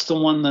the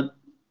one that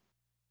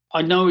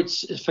I know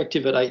it's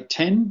effective at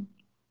 810,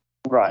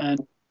 right,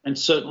 and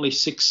certainly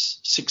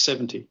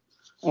 670.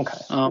 Okay.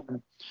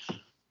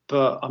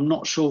 But I'm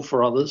not sure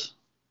for others.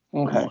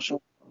 Okay. I'm not sure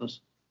for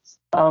others.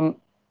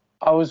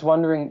 I was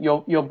wondering,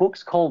 your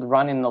book's called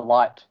Run in the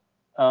Light.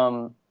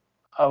 I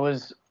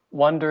was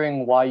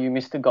wondering why you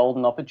missed a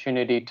golden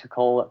opportunity to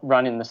call it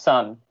Run in the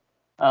Sun,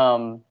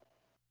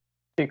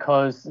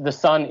 because the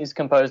sun is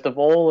composed of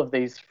all of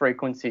these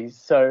frequencies.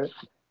 So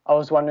I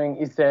was wondering,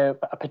 is there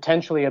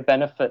potentially a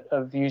benefit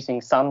of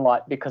using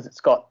sunlight because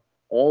it's got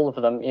all of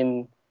them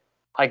in,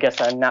 I guess,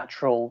 a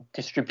natural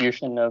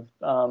distribution of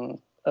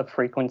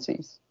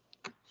frequencies?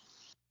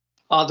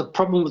 The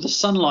problem with the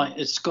sunlight,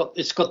 it's got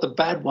the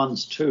bad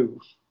ones too.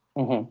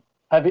 Mm-hmm.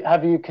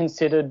 Have you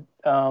considered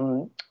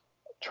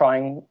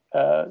trying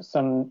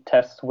some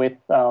tests with,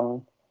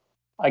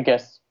 I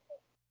guess,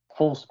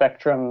 full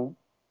spectrum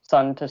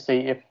sun to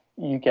see if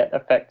you get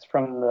effects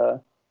from the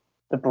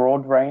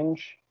broad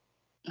range?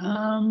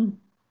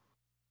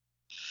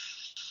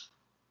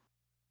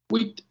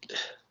 We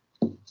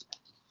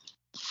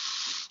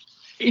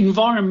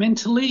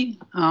environmentally,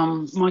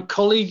 my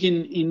colleague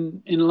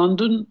in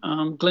London,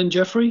 Glenn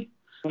Jeffrey,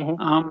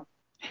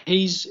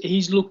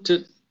 he's looked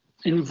at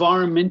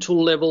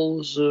environmental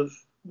levels of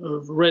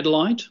red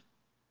light,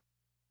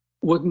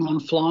 working on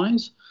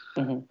flies,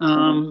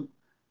 and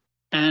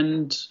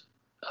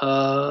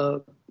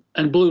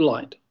blue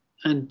light.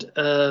 And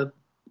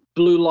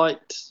blue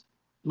light,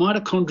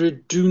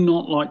 mitochondria do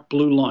not like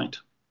blue light.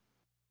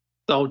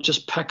 They'll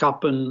just pack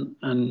up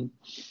and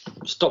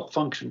stop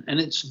function. And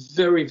it's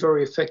very,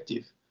 very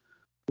effective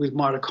with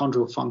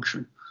mitochondrial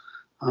function.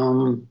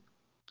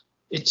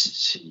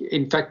 It's,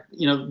 in fact,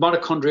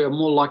 mitochondria are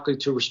more likely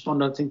to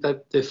respond. I think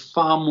that they're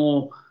far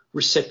more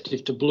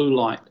receptive to blue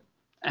light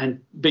and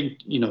being,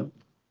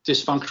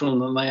 dysfunctional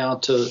than they are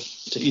to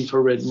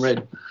infrared and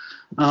red.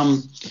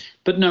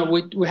 But no,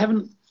 we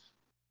haven't,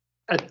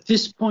 at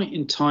this point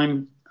in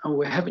time,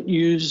 we haven't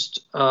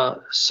used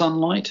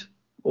sunlight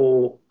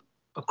or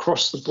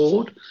across the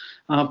board.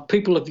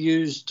 People have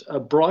used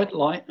bright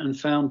light and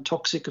found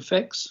toxic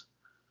effects.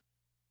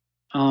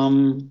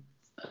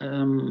 There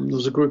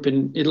was a group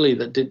in Italy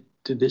that did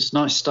this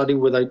nice study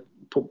where they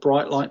put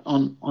bright light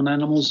on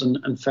animals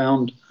and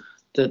found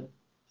that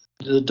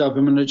the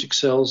dopaminergic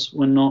cells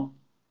were not,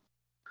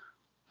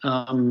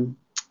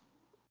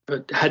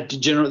 but had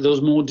there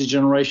was more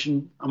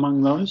degeneration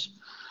among those.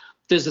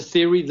 There's a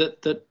theory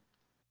that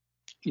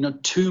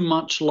too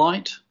much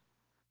light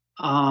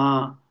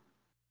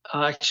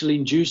actually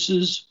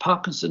induces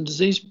Parkinson's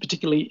disease,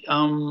 particularly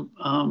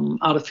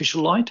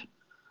artificial light.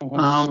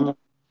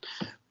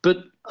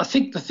 But I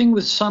think the thing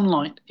with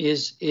sunlight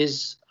is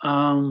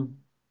that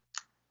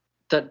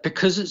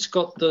because it's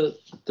got the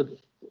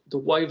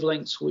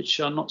wavelengths which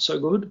are not so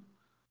good,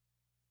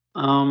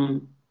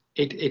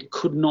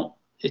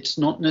 it's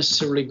not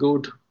necessarily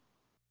good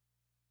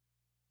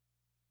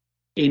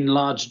in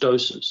large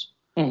doses,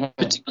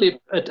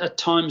 particularly at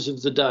times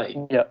of the day.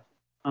 Yeah.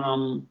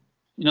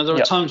 There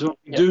are times when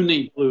we do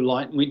need blue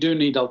light and we do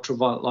need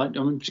ultraviolet light,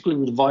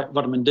 particularly with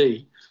vitamin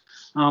D.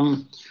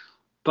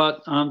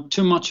 But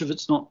too much of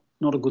it's not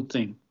a good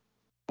thing.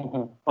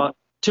 But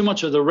too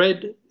much of the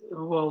red,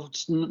 well,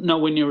 it's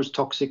nowhere near as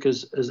toxic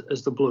as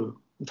the blue.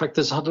 In fact,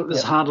 there's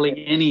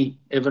hardly any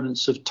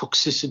evidence of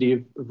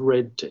toxicity of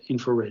red to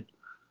infrared.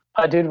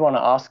 I did want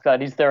to ask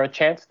that. Is there a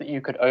chance that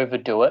you could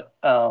overdo it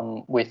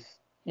with,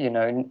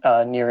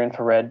 near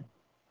infrared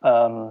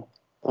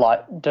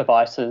light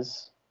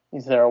devices?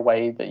 Is there a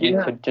way that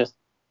you could just,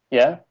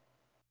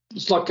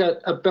 It's like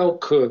a bell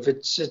curve.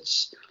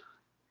 It's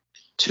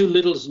too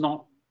little is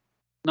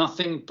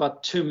nothing,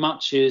 but too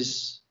much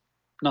is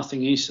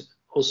nothing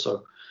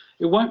also.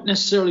 It won't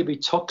necessarily be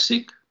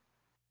toxic,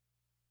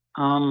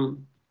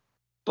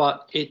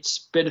 but its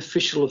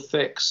beneficial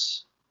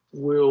effects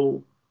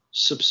will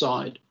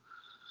subside.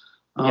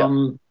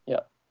 So,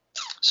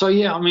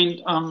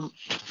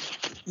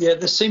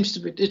 there seems to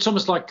be, it's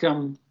almost like,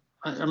 I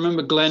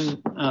remember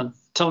Glenn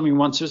telling me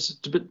once, we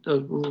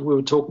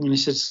were talking and he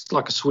said it's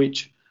like a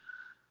switch.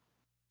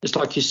 It's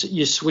like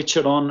you switch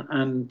it on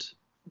and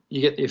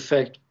you get the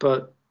effect,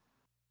 but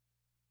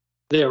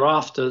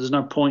thereafter there's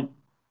no point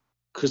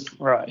because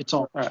it's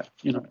on. Right.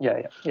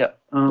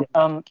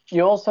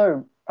 You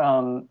also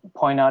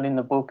point out in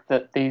the book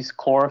that these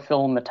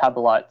chlorophyll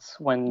metabolites,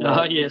 when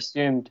they're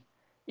consumed,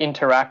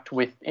 interact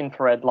with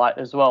infrared light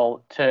as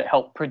well to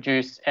help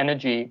produce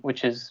energy,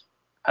 which is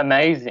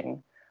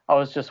amazing. I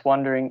was just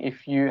wondering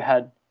if you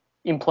had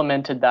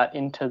implemented that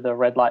into the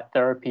red light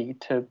therapy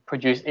to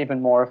produce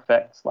even more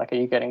effects. Like, are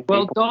you getting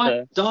people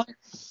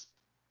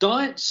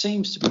diet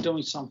seems to be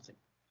doing something.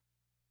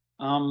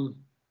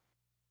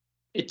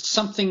 It's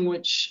something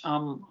which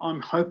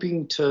I'm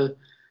hoping to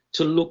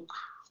look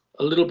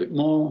a little bit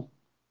more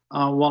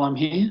while I'm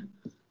here,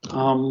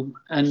 and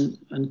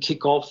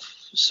kick off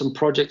some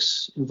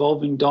projects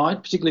involving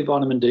diet, particularly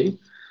vitamin D.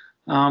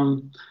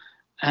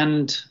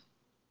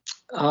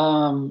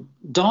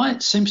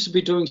 Diet seems to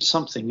be doing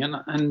something,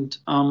 and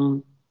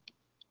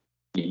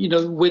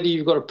whether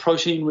you've got a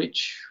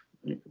protein-rich,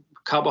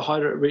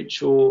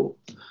 carbohydrate-rich, or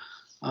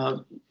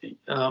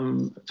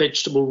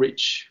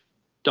vegetable-rich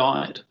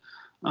diet,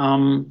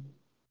 how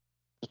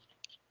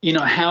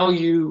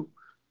you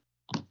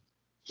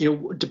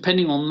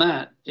depending on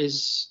that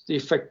is the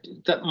effect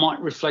that might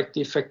reflect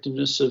the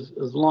effectiveness of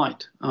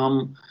light.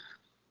 And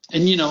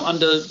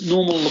under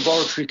normal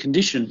laboratory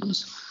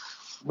conditions,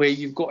 where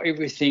you've got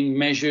everything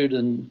measured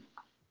and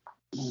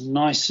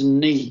nice and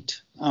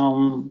neat,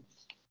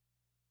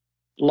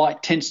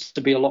 light tends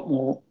to be a lot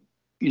more,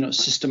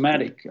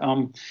 systematic.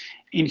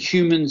 In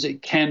humans,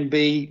 it can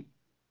be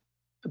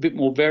a bit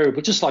more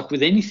variable, just like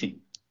with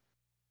anything,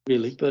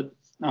 really. But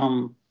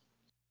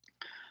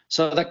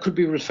so that could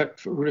be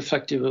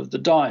reflective of the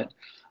diet.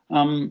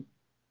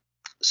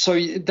 so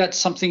that's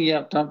something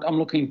I'm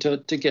looking to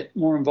get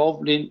more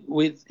involved in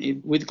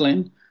with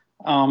Glenn,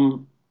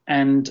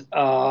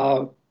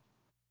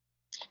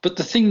 but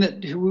the thing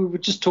that we were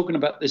just talking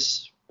about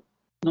this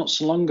not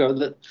so long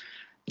ago,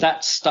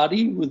 that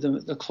study with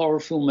the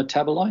chlorophyll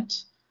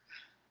metabolites,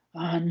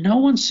 no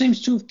one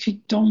seems to have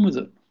kicked on with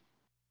it.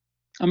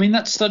 I mean,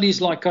 that study is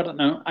like, I don't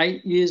know,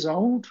 8 years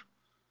old.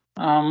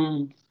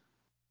 Never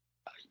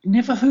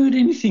heard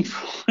anything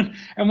from it.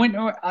 And when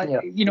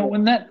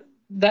when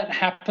that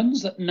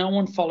happens, that no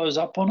one follows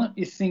up on it,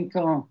 you think,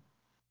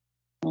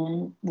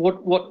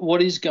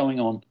 what is going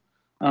on?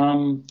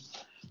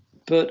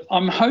 But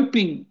I'm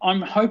hoping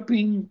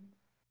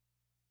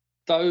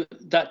though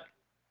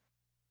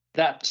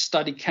that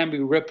study can be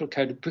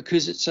replicated,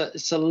 because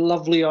it's a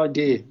lovely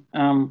idea.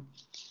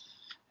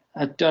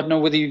 I don't know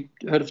whether you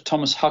heard of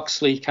Thomas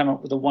Huxley. He came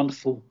up with a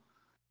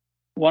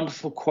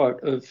wonderful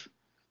quote of,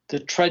 the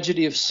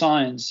tragedy of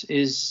science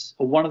is,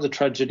 or one of the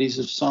tragedies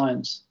of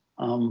science,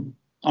 I'm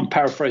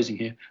paraphrasing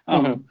here,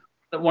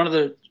 that one of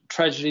the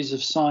tragedies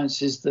of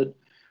science is that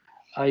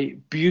a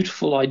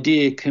beautiful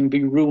idea can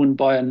be ruined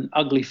by an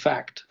ugly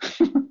fact.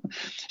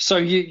 So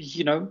it's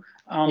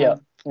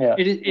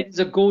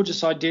a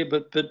gorgeous idea,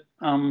 but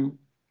I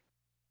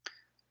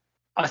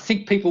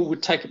think people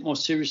would take it more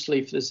seriously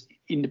if there's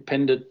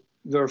independent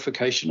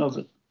verification of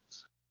it.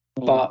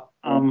 But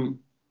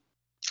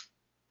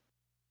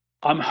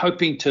I'm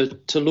hoping to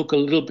look a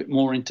little bit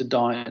more into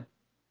diet.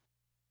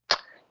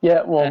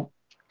 Yeah, well,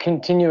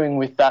 continuing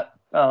with that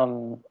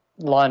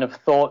line of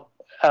thought,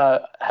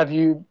 have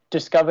you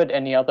discovered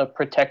any other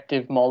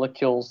protective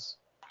molecules,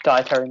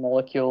 dietary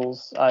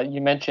molecules? You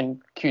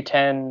mentioned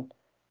Q10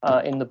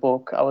 in the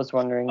book. I was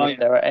wondering if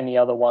there are any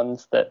other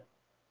ones that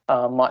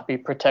might be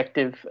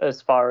protective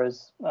as far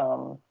as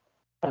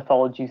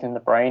pathologies in the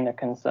brain are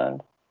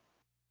concerned.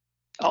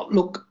 Oh,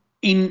 look,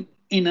 in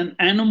an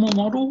animal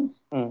model,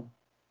 there's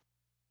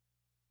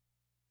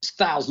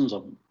thousands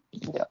of them.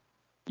 Yeah.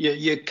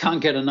 You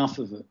can't get enough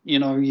of it.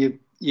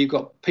 You've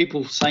got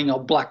people saying,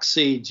 black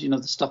seeds,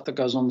 the stuff that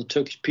goes on the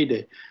Turkish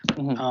pide.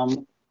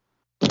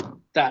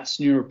 That's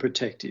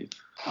neuroprotective.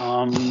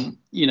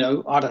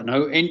 I don't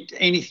know,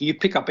 anything. You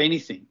pick up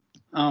anything.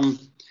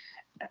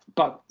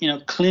 But,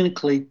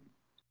 clinically,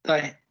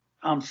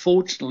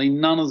 unfortunately,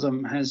 none of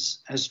them has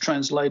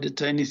translated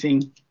to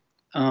anything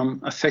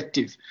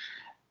effective.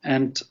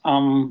 And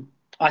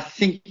I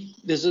think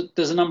there's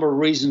a number of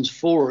reasons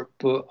for it,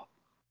 but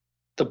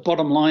the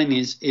bottom line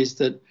is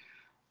that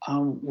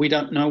we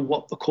don't know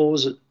what the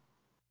cause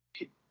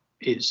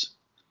is.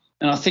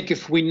 And I think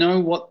if we know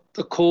what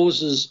the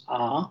causes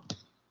are,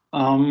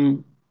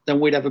 then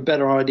we'd have a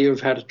better idea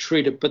of how to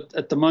treat it. But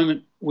at the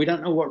moment, we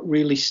don't know what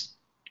really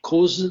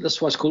causes it.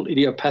 That's why it's called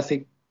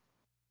idiopathic.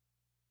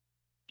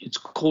 It's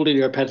called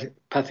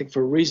idiopathic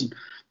for a reason,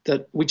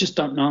 that we just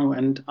don't know.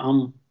 And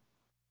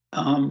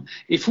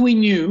if we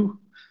knew,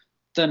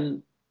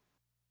 then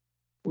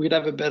we'd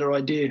have a better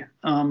idea.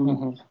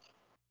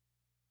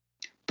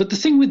 But the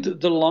thing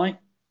with the light,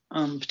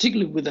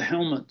 particularly with the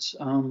helmets,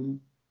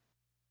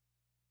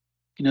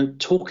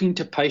 talking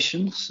to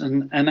patients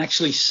and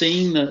actually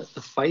seeing the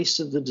face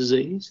of the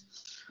disease,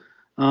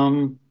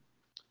 and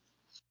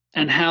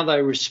how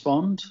they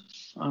respond.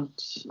 I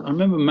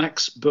remember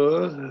Max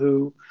Burr,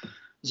 who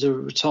is a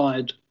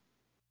retired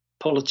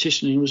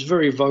politician. He was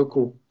very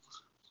vocal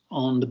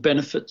on the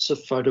benefits of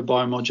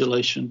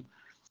photobiomodulation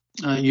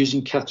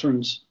using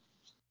Catherine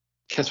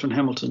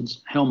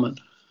Hamilton's helmet.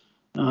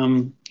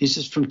 He's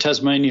just from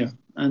Tasmania,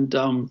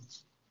 and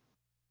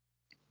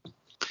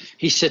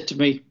he said to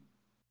me,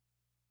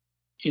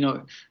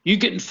 you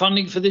getting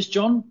funding for this,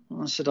 John?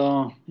 I said,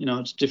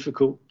 it's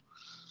difficult.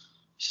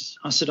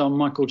 I said,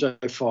 Michael J.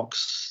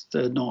 Fox,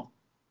 they're not.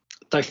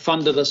 They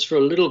funded us for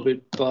a little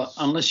bit, but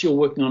unless you're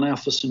working on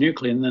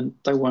alpha-synuclein, then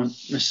they won't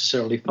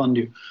necessarily fund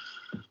you.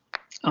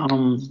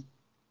 And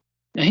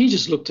he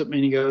just looked at me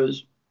and he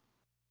goes,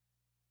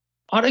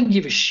 I don't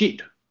give a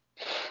shit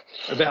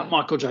about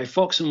Michael J.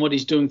 Fox and what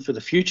he's doing for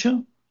the future.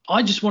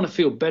 I just want to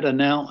feel better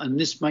now, and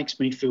this makes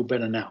me feel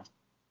better now.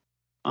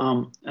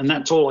 And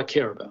that's all I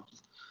care about.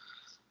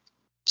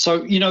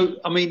 So,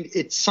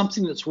 it's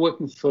something that's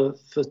working for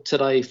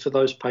today for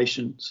those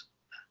patients,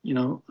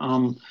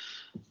 and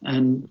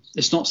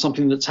it's not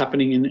something that's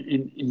happening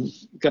in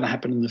going to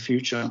happen in the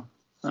future.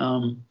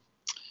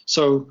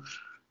 So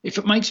if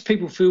it makes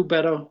people feel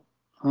better,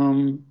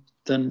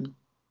 then,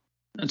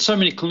 and so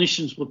many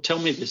clinicians will tell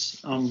me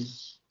this,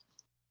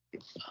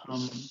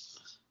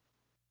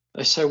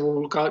 they say,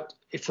 well, look,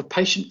 if the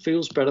patient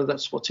feels better,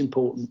 that's what's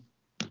important.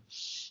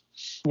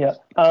 Yeah.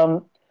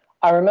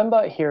 I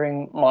remember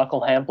hearing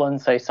Michael Hamblin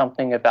say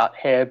something about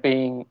hair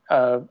being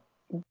a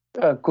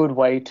good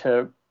way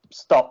to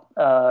stop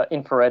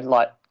infrared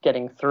light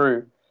getting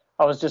through.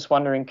 I was just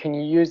wondering, can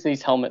you use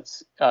these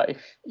helmets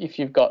if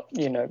you've got,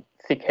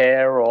 thick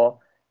hair or...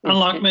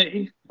 Unlike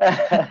me.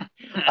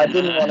 I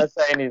didn't want to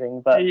say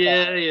anything, but...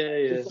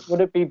 Yeah.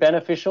 Would it be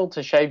beneficial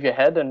to shave your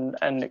head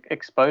and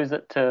expose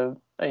it to,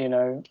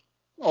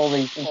 all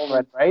these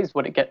infrared rays?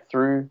 Would it get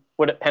through?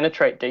 Would it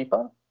penetrate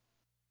deeper?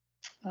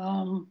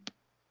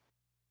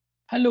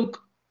 Hey,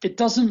 look, it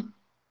doesn't.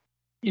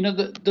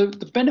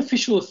 The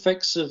beneficial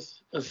effects of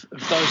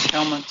those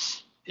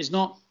helmets is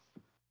not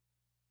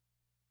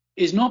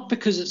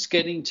because it's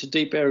getting to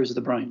deep areas of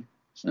the brain.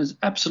 It's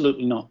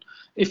absolutely not.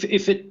 If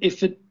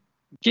it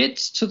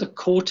gets to the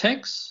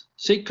cortex,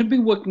 so it could be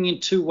working in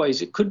two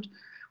ways. It could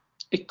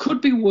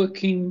be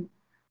working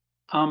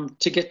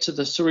to get to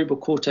the cerebral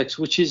cortex,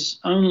 which is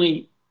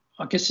only,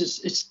 I guess,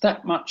 it's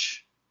that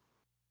much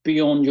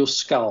beyond your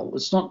skull.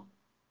 It's not.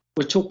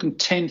 We're talking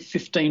 10,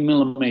 15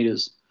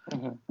 millimeters.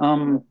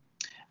 Mm-hmm.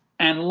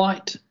 And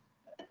light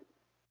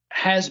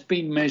has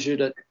been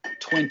measured at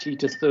 20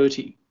 to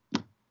 30.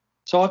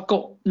 So I've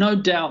got no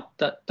doubt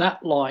that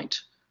light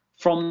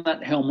from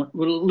that helmet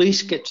will at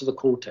least get to the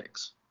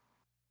cortex.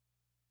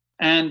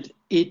 And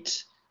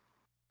it,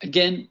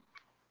 again,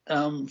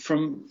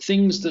 from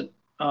things that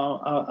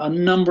a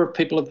number of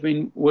people have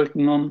been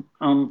working on,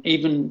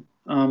 even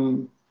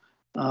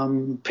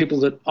people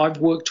that I've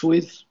worked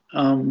with,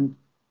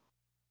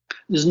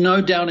 there's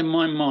no doubt in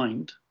my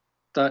mind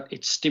that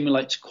it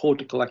stimulates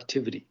cortical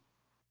activity.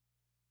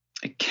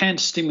 It can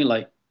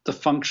stimulate the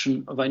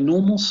function of a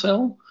normal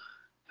cell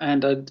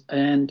and a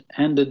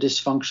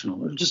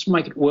dysfunctional. It'll just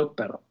make it work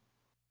better.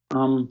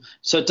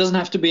 So it doesn't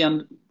have to be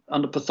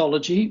under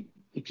pathology.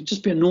 It can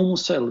just be a normal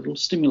cell. It'll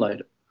stimulate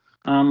it.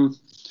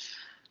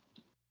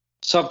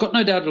 So I've got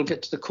no doubt it'll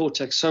get to the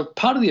cortex. So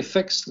part of the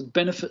effects, the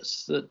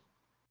benefits that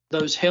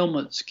those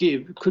helmets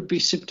give could be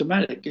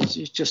symptomatic. It's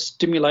just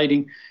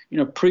stimulating,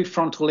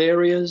 prefrontal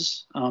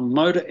areas,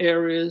 motor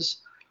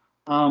areas,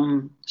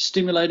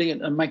 stimulating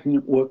it and making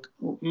it work,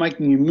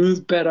 making you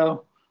move better,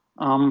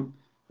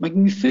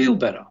 making you feel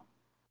better,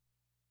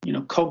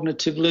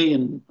 cognitively,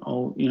 and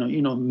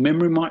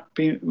memory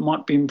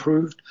might be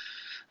improved,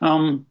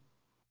 and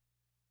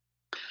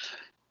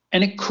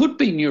it could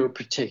be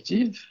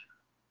neuroprotective.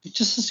 It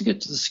just has to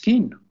get to the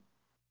skin,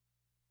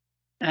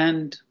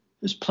 and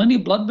there's plenty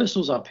of blood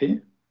vessels up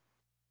here.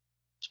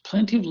 There's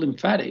plenty of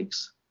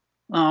lymphatics.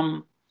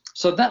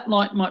 So that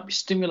light might be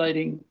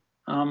stimulating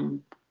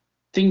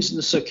things in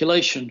the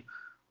circulation,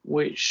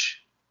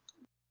 which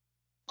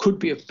could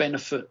be of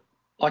benefit,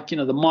 like the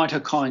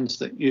mitokines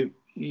that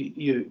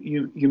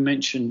you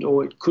mentioned,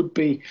 or it could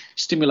be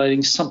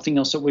stimulating something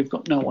else that we've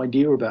got no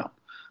idea about.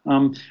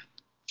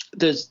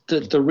 There's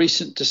the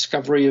recent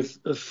discovery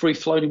of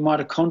free-floating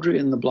mitochondria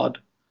in the blood.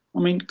 I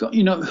mean,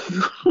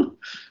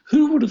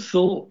 who would have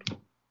thought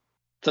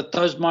that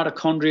those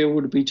mitochondria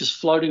would be just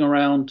floating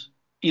around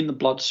in the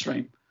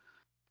bloodstream?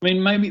 I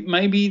mean,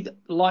 maybe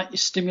light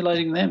is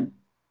stimulating them,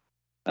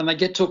 and they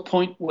get to a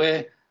point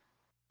where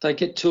they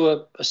get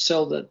to a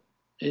cell that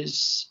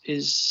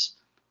is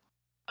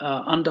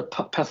under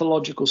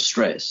pathological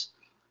stress,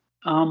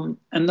 and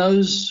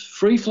those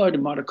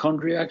free-floating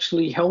mitochondria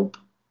actually help.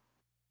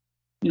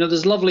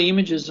 There's lovely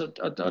images. I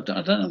don't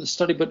know the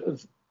study, but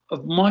of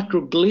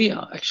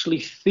microglia actually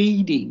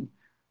feeding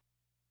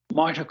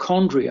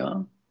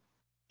mitochondria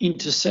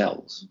into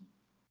cells.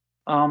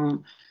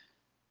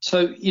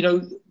 So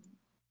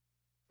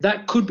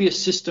that could be a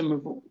system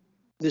of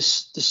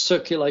this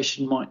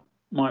circulation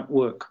might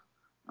work.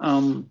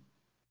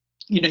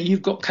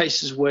 You've got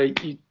cases where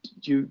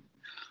you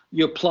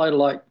apply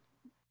light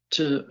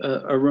to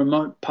a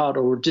remote part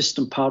or a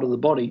distant part of the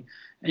body,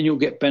 and you'll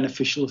get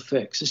beneficial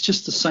effects. It's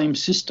just the same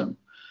system.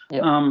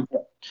 Yep.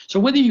 So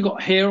whether you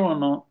got hair or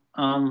not,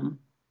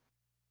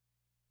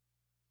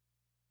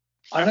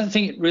 I don't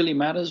think it really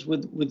matters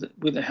with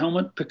a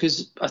helmet,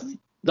 because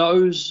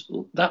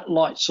that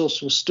light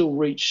source will still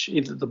reach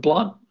either the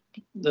blood,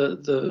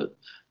 the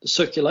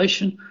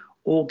circulation,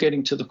 or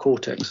getting to the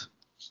cortex.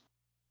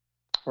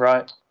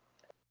 Right.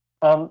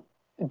 Do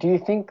you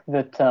think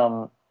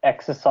that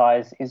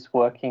exercise is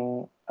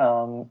working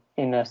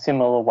in a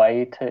similar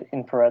way to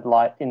infrared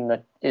light, in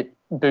that it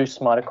boosts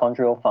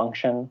mitochondrial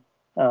function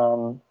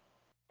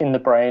in the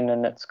brain,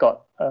 and it's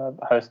got a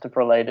host of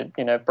related,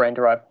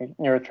 brain-derived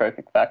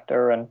neurotrophic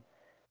factor? And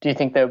do you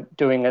think they're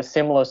doing a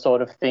similar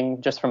sort of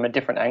thing, just from a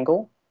different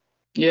angle?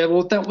 Yeah,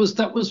 well, that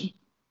was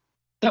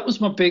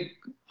my big.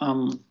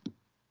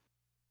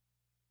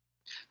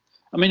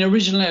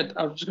 Originally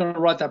I was going to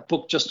write that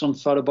book just on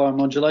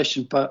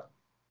photobiomodulation, but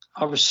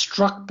I was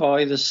struck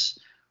by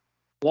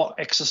what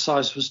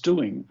exercise was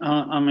doing.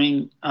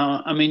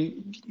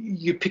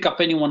 You pick up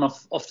anyone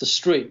off the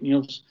street and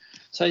you'll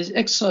say, "Is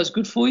exercise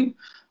good for you?"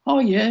 "Oh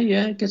yeah,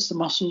 it gets the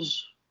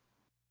muscles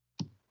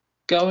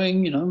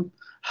going,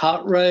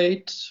 heart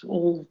rate,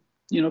 all,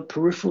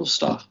 peripheral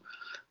stuff."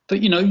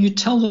 But, you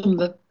tell them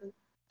that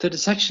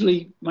it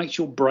actually makes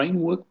your brain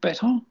work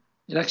better.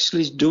 It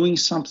actually is doing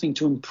something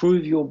to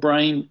improve your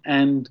brain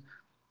and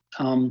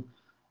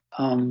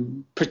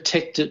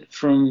protect it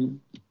from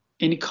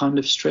any kind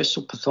of stress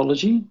or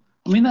pathology.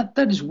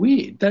 That is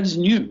weird. That is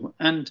new.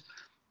 And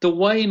the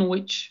way in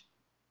which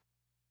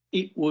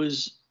it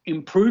was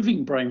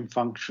improving brain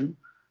function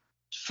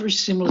is very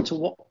similar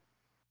to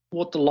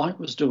what the light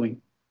was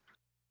doing.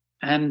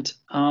 And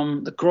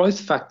the growth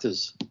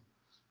factors.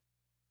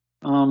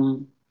 I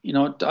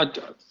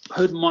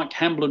heard Mike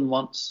Hamblin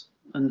once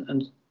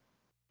and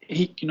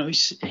he,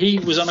 he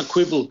was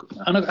unequivocal.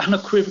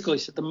 He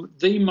said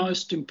the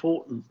most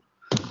important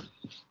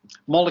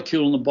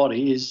molecule in the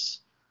body is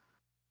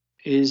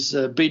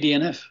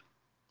BDNF.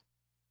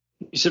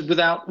 He said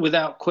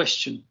without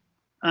question,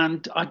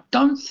 and I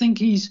don't think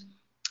he's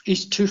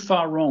too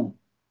far wrong.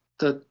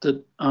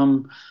 That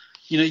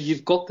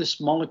you've got this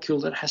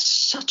molecule that has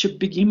such a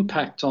big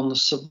impact on the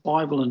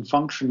survival and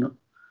function,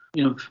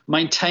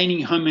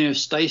 maintaining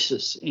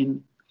homeostasis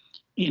in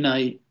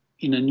a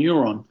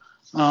neuron,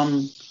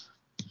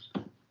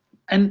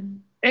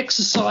 and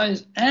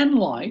exercise and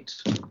light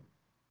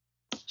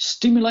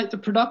stimulate the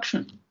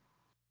production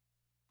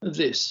of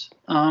this,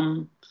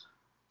 and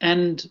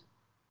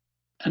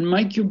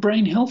make your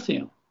brain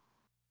healthier.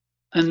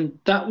 And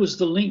that was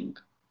the link.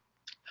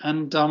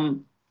 And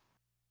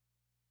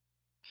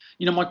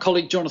my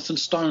colleague Jonathan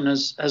Stone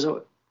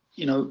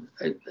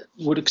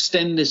would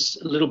extend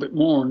this a little bit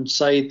more and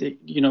say that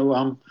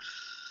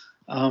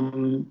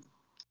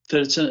that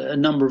it's a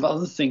number of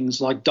other things,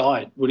 like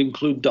diet, would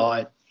include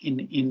diet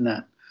in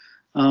that.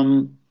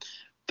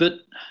 But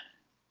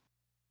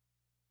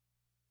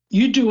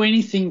you do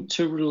anything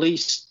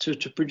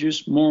to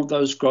produce more of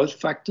those growth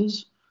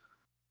factors,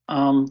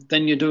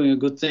 then you're doing a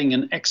good thing.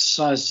 And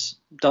exercise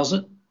does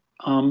it,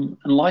 and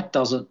light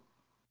does it.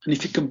 And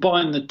if you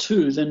combine the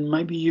two, then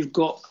maybe you've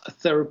got a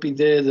therapy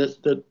there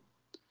that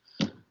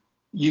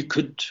you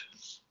could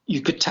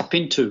tap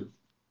into.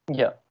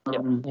 Yeah.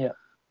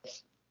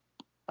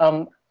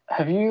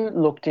 Have you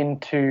looked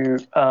into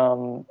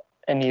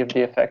any of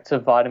the effects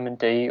of vitamin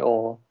D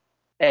or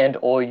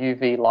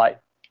UV light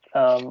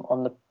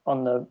on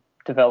the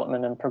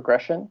development and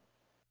progression?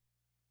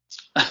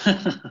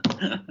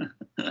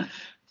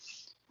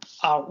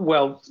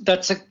 Well,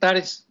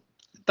 that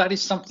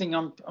is something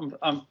I'm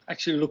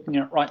actually looking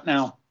at right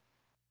now.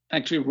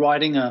 Actually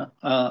writing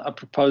a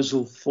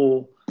proposal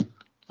for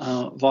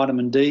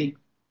vitamin D,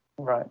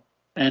 right?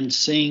 And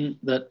seeing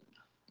that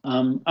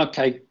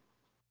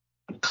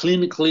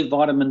clinically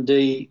vitamin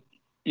D,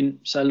 in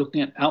say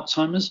looking at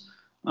Alzheimer's,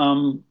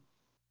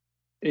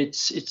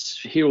 it's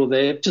here or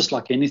there, just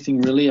like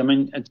anything really. I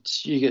mean,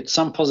 you get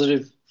some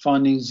positive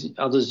findings,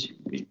 others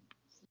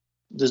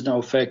there's no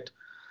effect.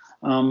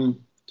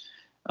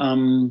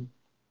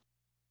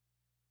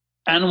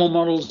 Animal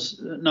models,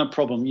 no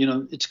problem.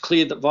 It's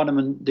clear that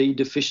vitamin D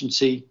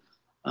deficiency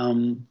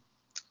can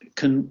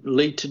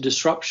lead to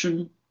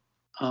disruption,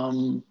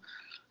 more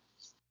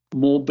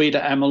beta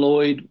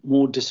amyloid,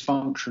 more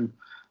dysfunction,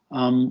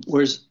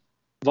 whereas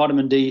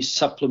vitamin D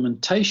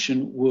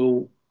supplementation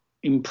will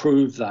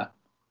improve that,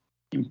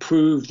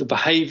 improve the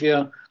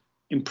behavior,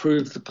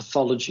 improve the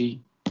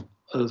pathology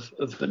of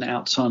an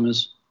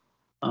Alzheimer's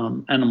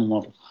animal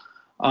model.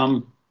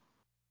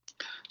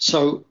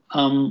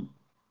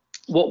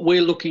 What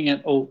we're looking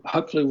at, or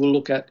hopefully we'll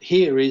look at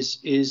here,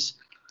 is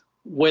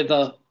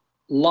whether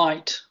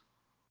light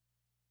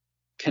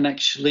can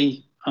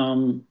actually,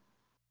 the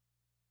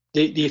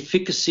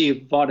efficacy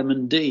of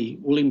vitamin D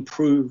will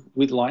improve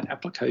with light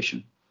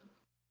application,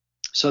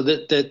 so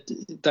that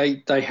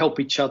they help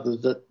each other.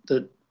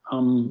 That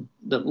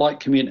light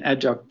can be an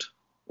adjunct,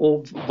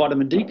 or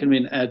vitamin D can be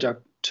an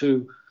adjunct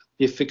to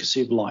the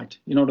efficacy of light.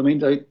 You know what I mean?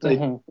 They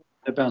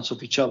bounce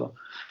off each other.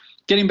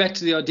 Getting back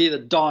to the idea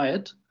that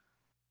diet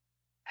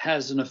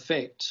has an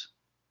effect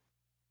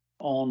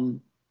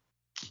on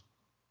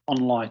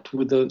light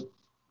with the,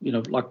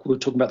 like we were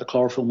talking about the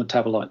chlorophyll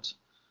metabolites.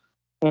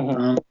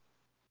 Yeah,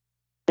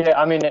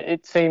 I mean,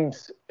 it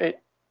seems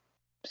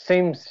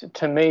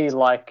to me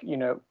like,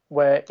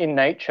 where in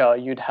nature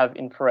you'd have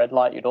infrared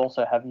light, you'd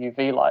also have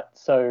UV light.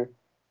 So,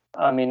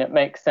 I mean, it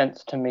makes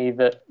sense to me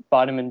that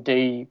vitamin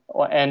D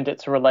and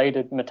its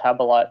related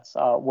metabolites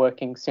are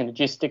working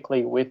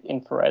synergistically with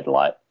infrared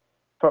light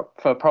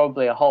for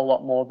probably a whole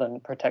lot more than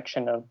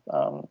protection of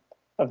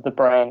the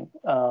brain,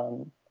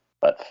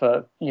 but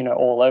for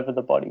all over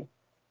the body.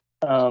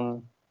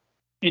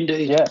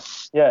 Indeed.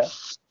 Yeah.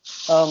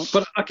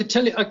 But I could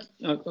tell you.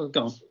 Go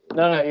on.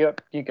 No,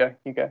 you go.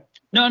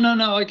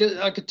 No. I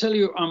could tell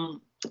you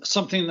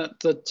something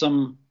that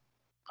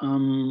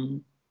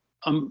I'm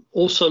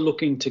also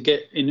looking to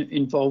get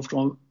involved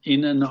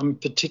in, and I'm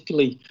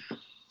particularly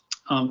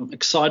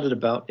excited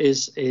about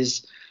is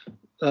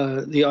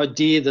the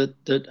idea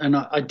that, and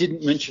I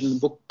didn't mention in the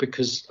book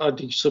because I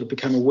sort of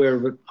became aware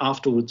of it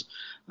afterwards,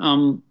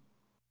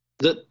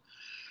 that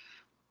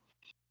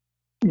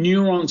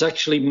neurons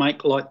actually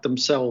make light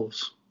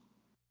themselves.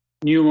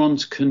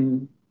 Neurons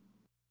can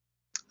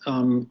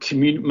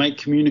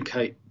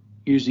communicate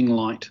using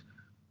light.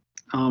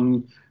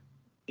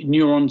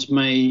 Neurons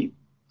may,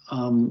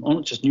 or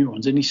not just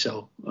neurons, any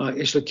cell,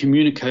 actually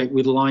communicate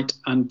with light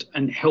and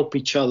help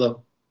each other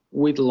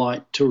with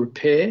light to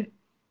repair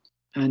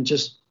and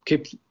just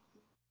keep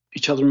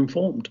each other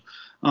informed.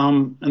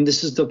 And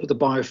this is the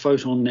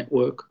biophoton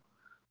network.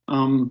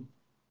 And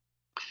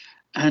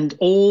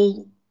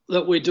all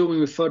that we're doing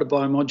with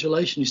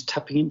photobiomodulation is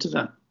tapping into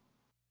that.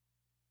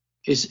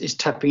 Is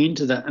tapping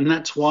into that. And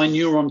that's why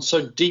neurons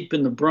so deep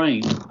in the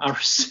brain are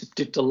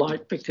receptive to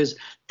light, because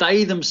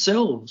they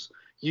themselves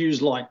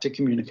use light to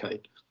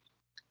communicate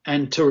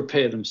and to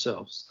repair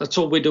themselves. That's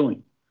all we're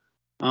doing.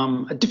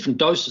 At different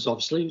doses,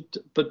 obviously,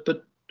 but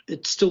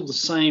it's still the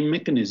same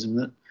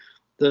mechanism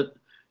that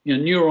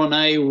neuron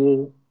A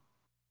will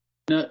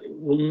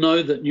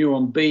know that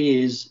neuron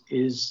B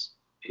is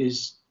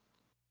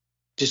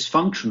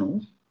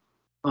dysfunctional,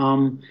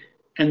 and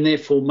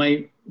therefore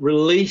may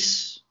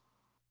release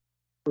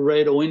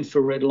red or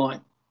infrared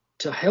light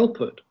to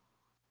help it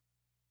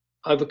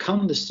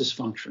overcome this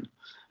dysfunction.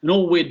 And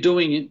all we're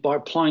doing by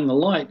applying the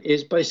light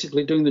is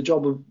basically doing the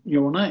job of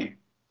neuron A,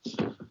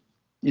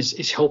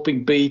 is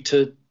helping B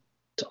to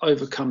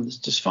overcome this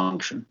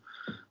dysfunction.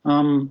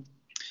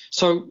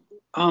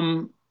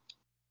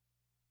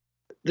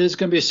 There's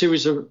going to be a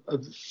series of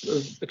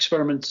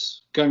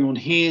experiments going on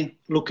here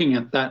looking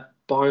at that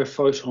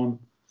biophoton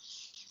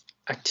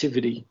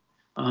activity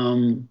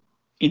in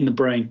the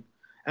brain,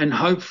 and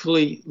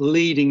hopefully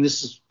leading,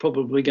 this is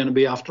probably going to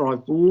be after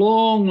I've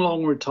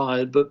long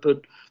retired,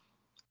 but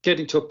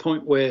getting to a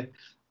point where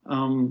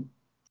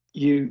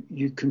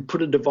you can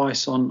put a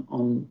device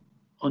on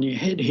your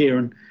head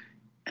here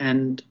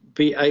and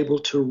be able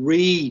to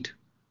read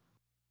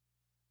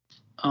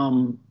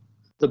the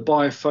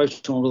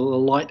biophoton or the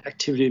light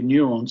activity of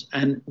neurons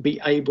and be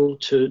able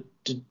to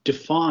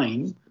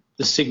define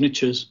the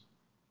signatures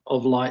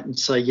of light and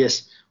say,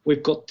 yes,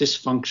 we've got this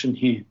function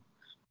here.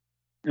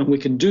 And we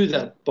can do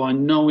that by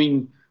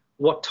knowing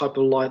what type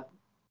of light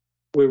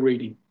we're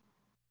reading.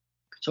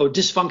 So a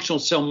dysfunctional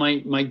cell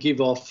may give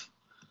off,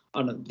 I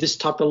don't know, this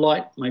type of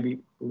light, maybe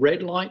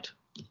red light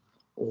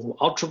or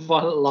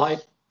ultraviolet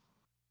light.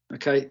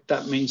 Okay,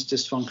 that means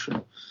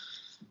dysfunction.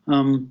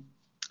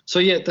 So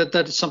yeah,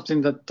 that is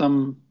something that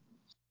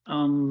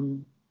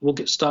we'll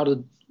get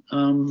started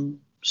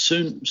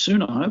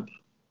soon, I hope,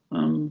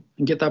 and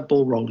get that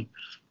ball rolling.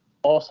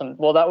 Awesome.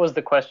 Well, that was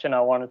the question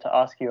I wanted to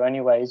ask you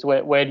anyways.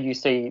 Where do you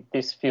see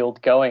this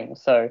field going?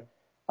 So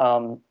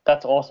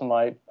that's awesome.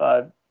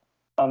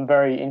 I'm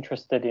very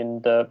interested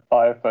in the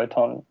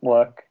biophoton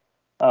work.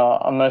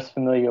 I'm most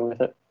familiar with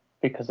it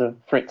because of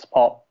Fritz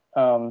Pop.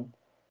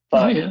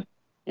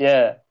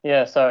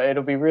 Yeah. So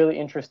it'll be really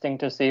interesting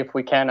to see if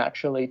we can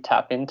actually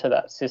tap into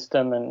that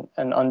system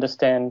and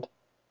understand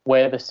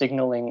where the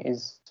signaling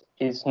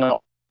is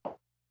not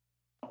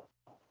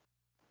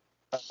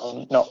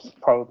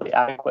probably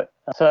adequate.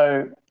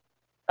 So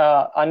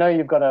I know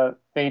you've got a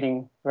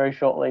meeting very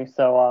shortly,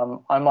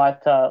 so I might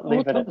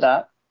leave it at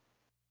that.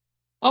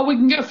 Oh, we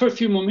can go for a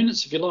few more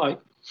minutes if you like.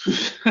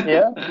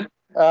 Yeah.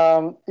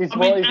 I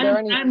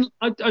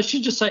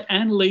should just say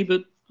Anne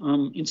Liebert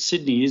in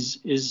Sydney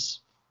is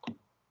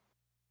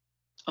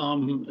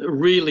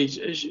really,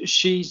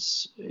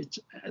 she's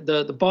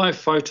the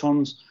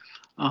biophotons.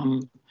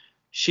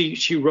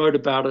 She wrote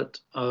about it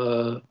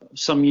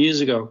some years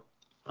ago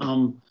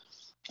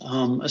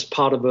as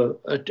part of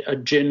a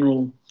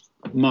general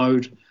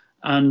mode,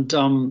 and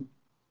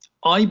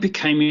I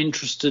became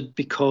interested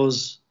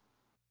because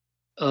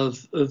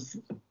of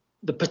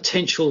the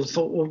potential.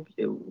 Thought, well,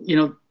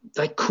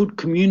 they could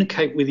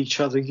communicate with each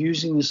other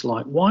using this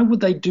light. Why would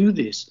they do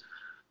this?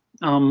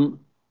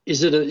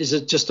 Is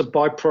it just a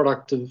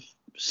byproduct of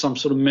some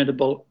sort of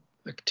metabolic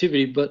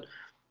activity? But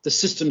the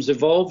system's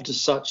evolved as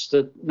such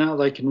that now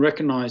they can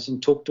recognize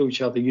and talk to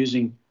each other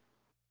using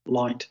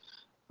light.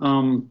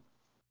 And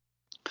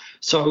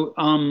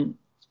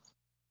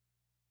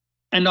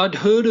I'd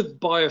heard of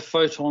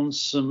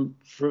biophotons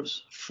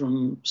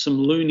from some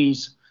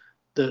loonies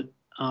that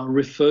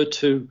refer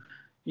to,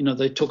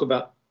 they talk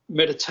about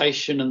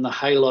meditation and the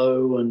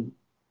halo and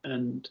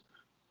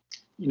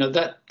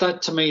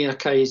that to me,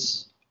 okay,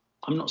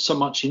 I'm not so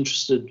much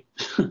interested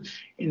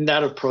in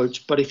that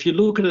approach. But if you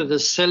look at it at a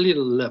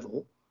cellular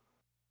level,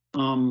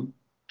 and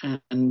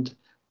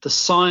the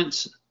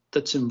science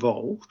that's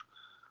involved,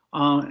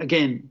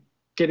 again,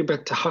 getting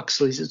back to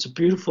Huxley's, it's a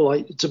beautiful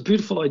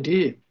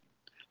idea.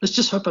 Let's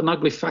just hope an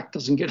ugly fact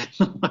doesn't get in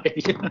the way.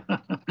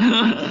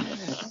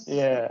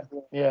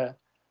 Yeah.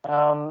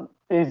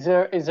 Is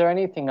there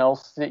anything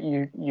else that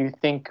you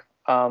think,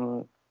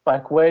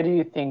 where do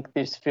you think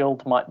this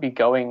field might be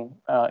going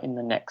in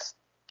the next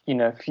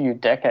few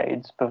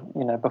decades?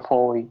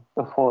 Before we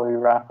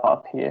wrap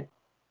up here.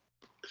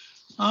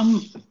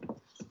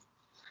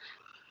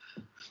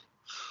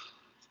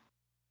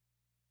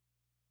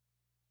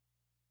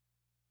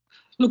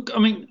 Look, I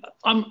mean,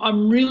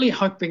 I'm really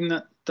hoping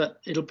that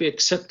it'll be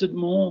accepted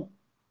more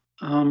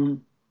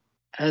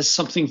as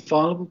something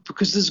viable,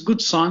 because there's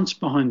good science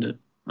behind it.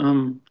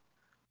 A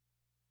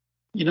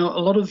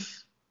lot of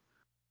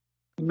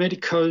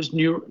medicos,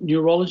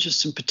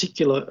 neurologists in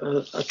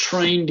particular, are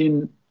trained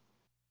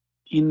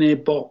in their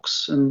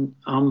box, and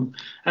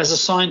as a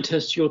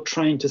scientist, you're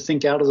trained to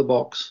think out of the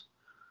box.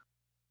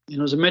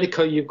 As a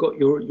medico, you've got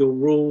your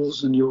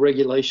rules and your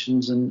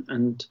regulations,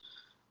 and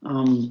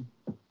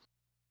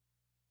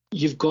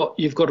you've got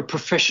a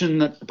profession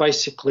that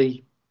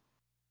basically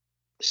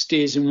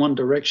steers in one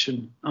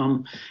direction,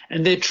 and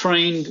they're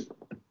trained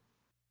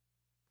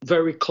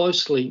very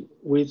closely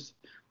with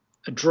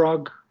a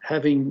drug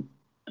having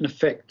an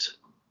effect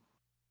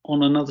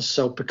on another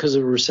cell because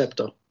of a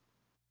receptor.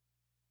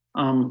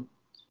 And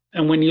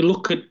when you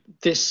look at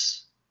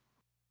this,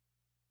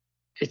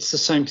 it's the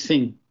same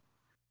thing.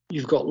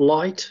 You've got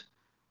light,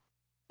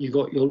 you've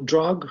got your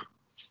drug,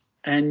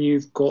 and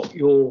you've got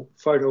your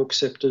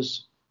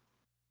photoacceptors,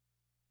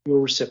 your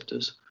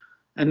receptors.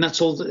 And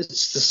that's all,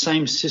 it's the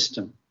same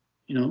system,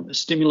 a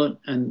stimulant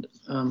and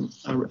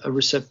a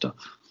receptor.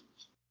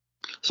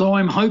 So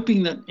I'm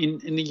hoping that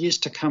in the years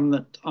to come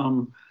that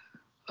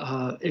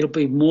it'll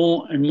be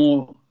more and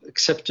more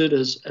accepted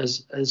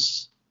as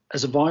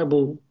a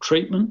viable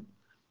treatment,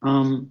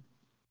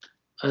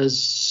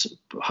 as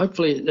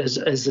hopefully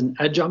as an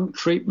adjunct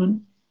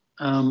treatment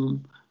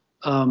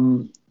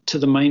to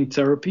the main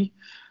therapy.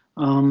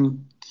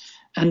 And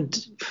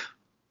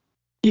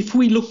if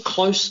we look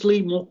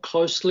more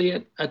closely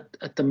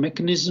at the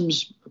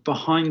mechanisms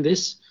behind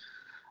this,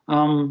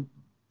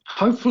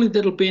 hopefully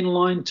that'll be in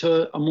line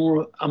to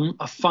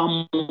a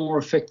far more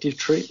effective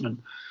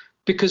treatment.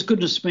 Because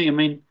goodness me, I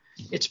mean,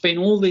 it's been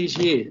all these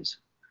years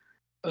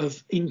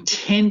of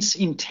intense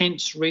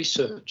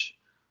research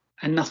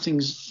and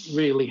nothing's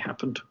really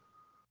happened,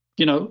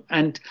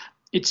 and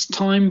it's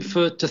time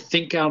to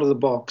think out of the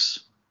box.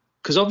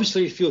 Because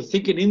obviously if you're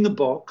thinking in the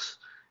box,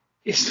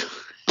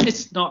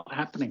 it's not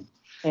happening.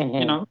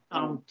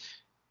 Mm-hmm.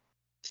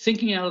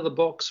 Thinking out of the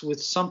box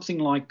with something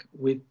like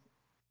with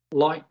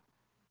light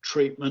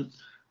treatment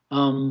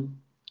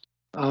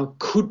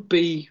could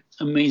be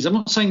a means. I'm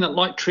not saying that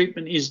light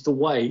treatment is the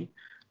way,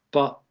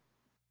 but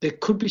there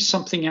could be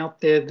something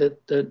out there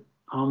that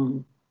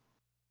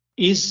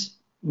is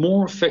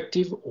more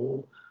effective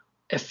or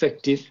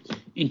effective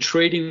in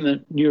treating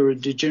the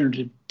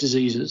neurodegenerative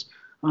diseases.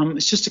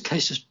 It's just a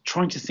case of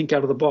trying to think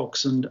out of the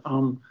box, and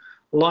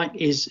light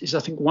is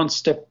I think one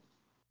step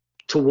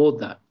toward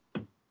that.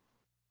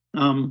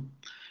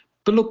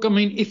 But look, I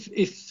mean, if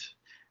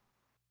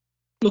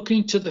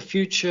looking to the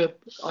future,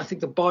 I think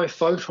the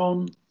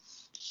biophoton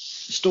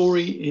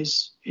story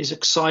is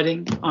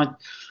exciting.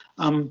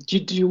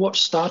 Did you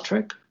watch Star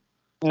Trek?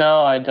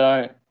 No, I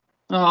don't.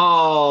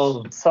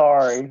 Oh,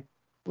 sorry.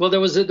 Well, there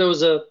was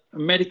a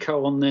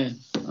medico on there,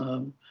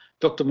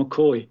 Dr.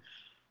 McCoy,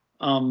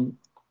 and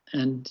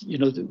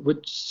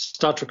with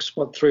Star Trek's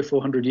 300 or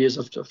 400 years,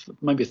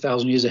 maybe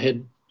 1,000 years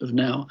ahead of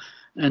now,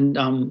 and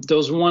there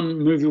was one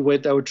movie where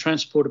they were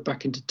transported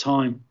back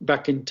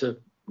into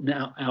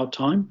now our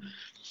time,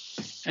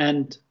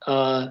 and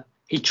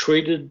he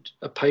treated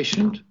a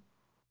patient,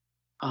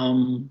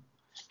 and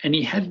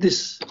he had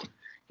this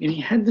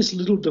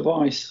little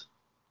device,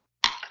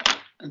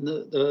 and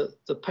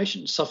the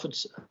patient suffered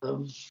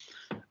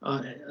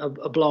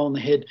a blow on the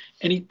head,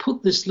 and he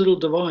put this little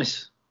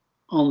device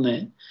on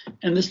there,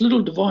 and this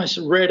little device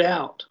read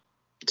out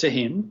to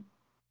him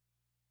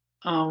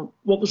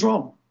what was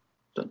wrong,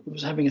 that he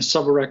was having a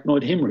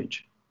subarachnoid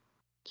hemorrhage.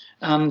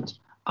 And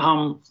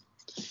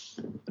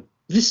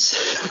this,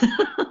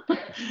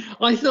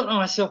 I thought to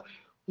myself,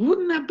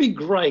 wouldn't that be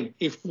great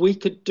if we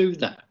could do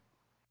that?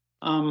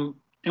 And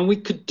we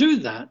could do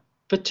that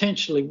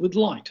potentially with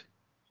light,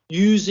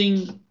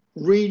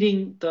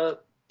 reading the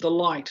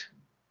light,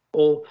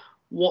 or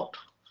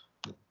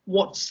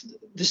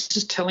this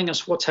is telling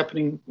us what's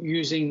happening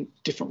using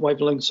different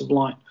wavelengths of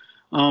light.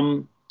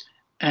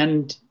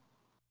 And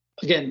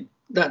again,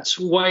 that's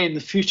way in the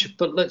future,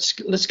 but let's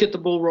get the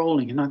ball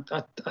rolling. And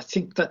I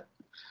think that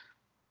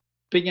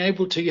being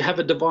able to have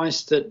a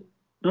device that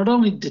not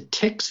only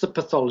detects the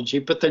pathology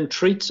but then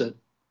treats it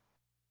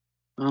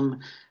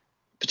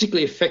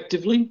particularly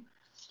effectively,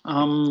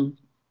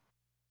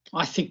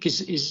 I think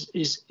is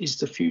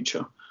the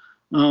future.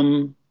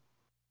 The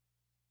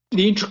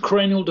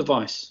intracranial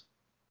device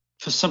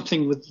for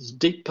something with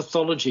deep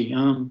pathology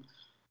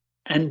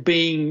and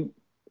being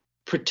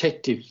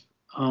protective.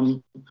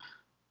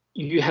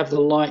 You have the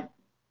light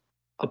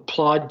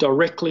applied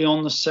directly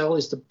on the cell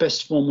is the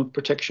best form of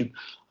protection.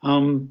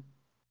 And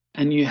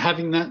you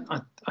having that,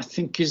 I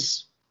think,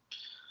 is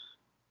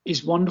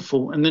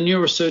wonderful. And the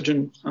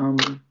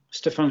neurosurgeon,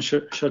 Stefan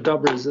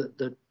Chardabras,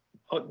 that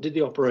did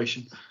the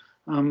operation,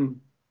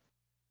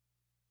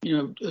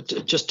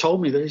 just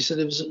told me that he said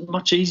it was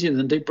much easier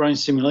than deep brain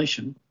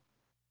stimulation,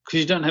 because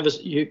you don't have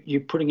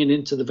you're putting it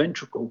into the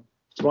ventricle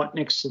right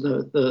next to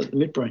the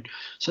midbrain.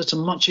 So it's a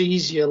much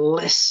easier,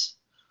 less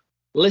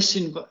not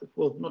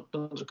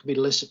it could be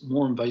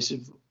more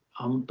invasive,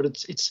 but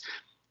it's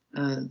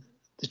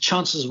the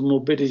chances of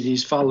morbidity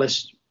is far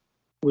less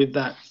with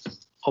that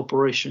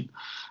operation.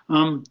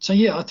 So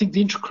yeah, I think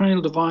the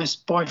intracranial device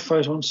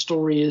biphoton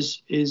story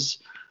is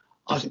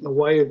I think the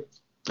way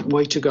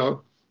to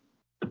go.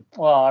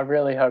 Well, I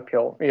really hope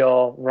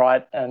you're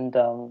right, and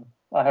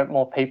I hope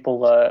more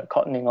people are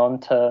cottoning on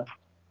to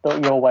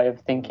your way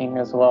of thinking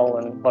as well.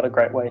 And what a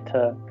great way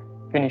to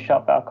finish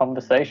up our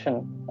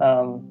conversation.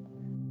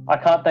 I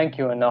can't thank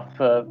you enough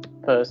for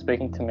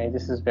speaking to me.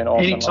 This has been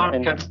awesome.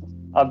 Anytime,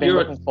 I've been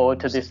looking forward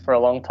to this for a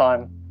long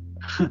time.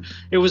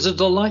 It was a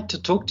delight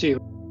to talk to you.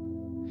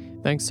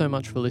 Thanks so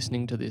much for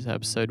listening to this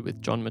episode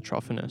with John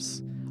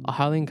Mitrophanous. I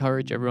highly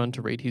encourage everyone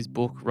to read his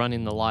book, Run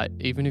in the Light.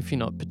 Even if you're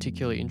not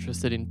particularly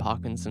interested in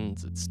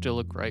Parkinson's, it's still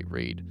a great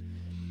read.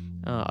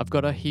 I've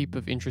got a heap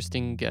of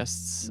interesting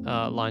guests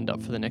lined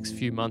up for the next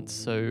few months,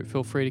 so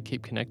feel free to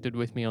keep connected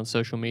with me on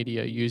social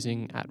media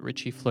using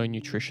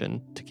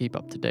 @RichieFlowNutrition to keep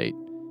up to date.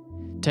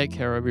 Take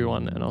care,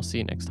 everyone, and I'll see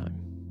you next time.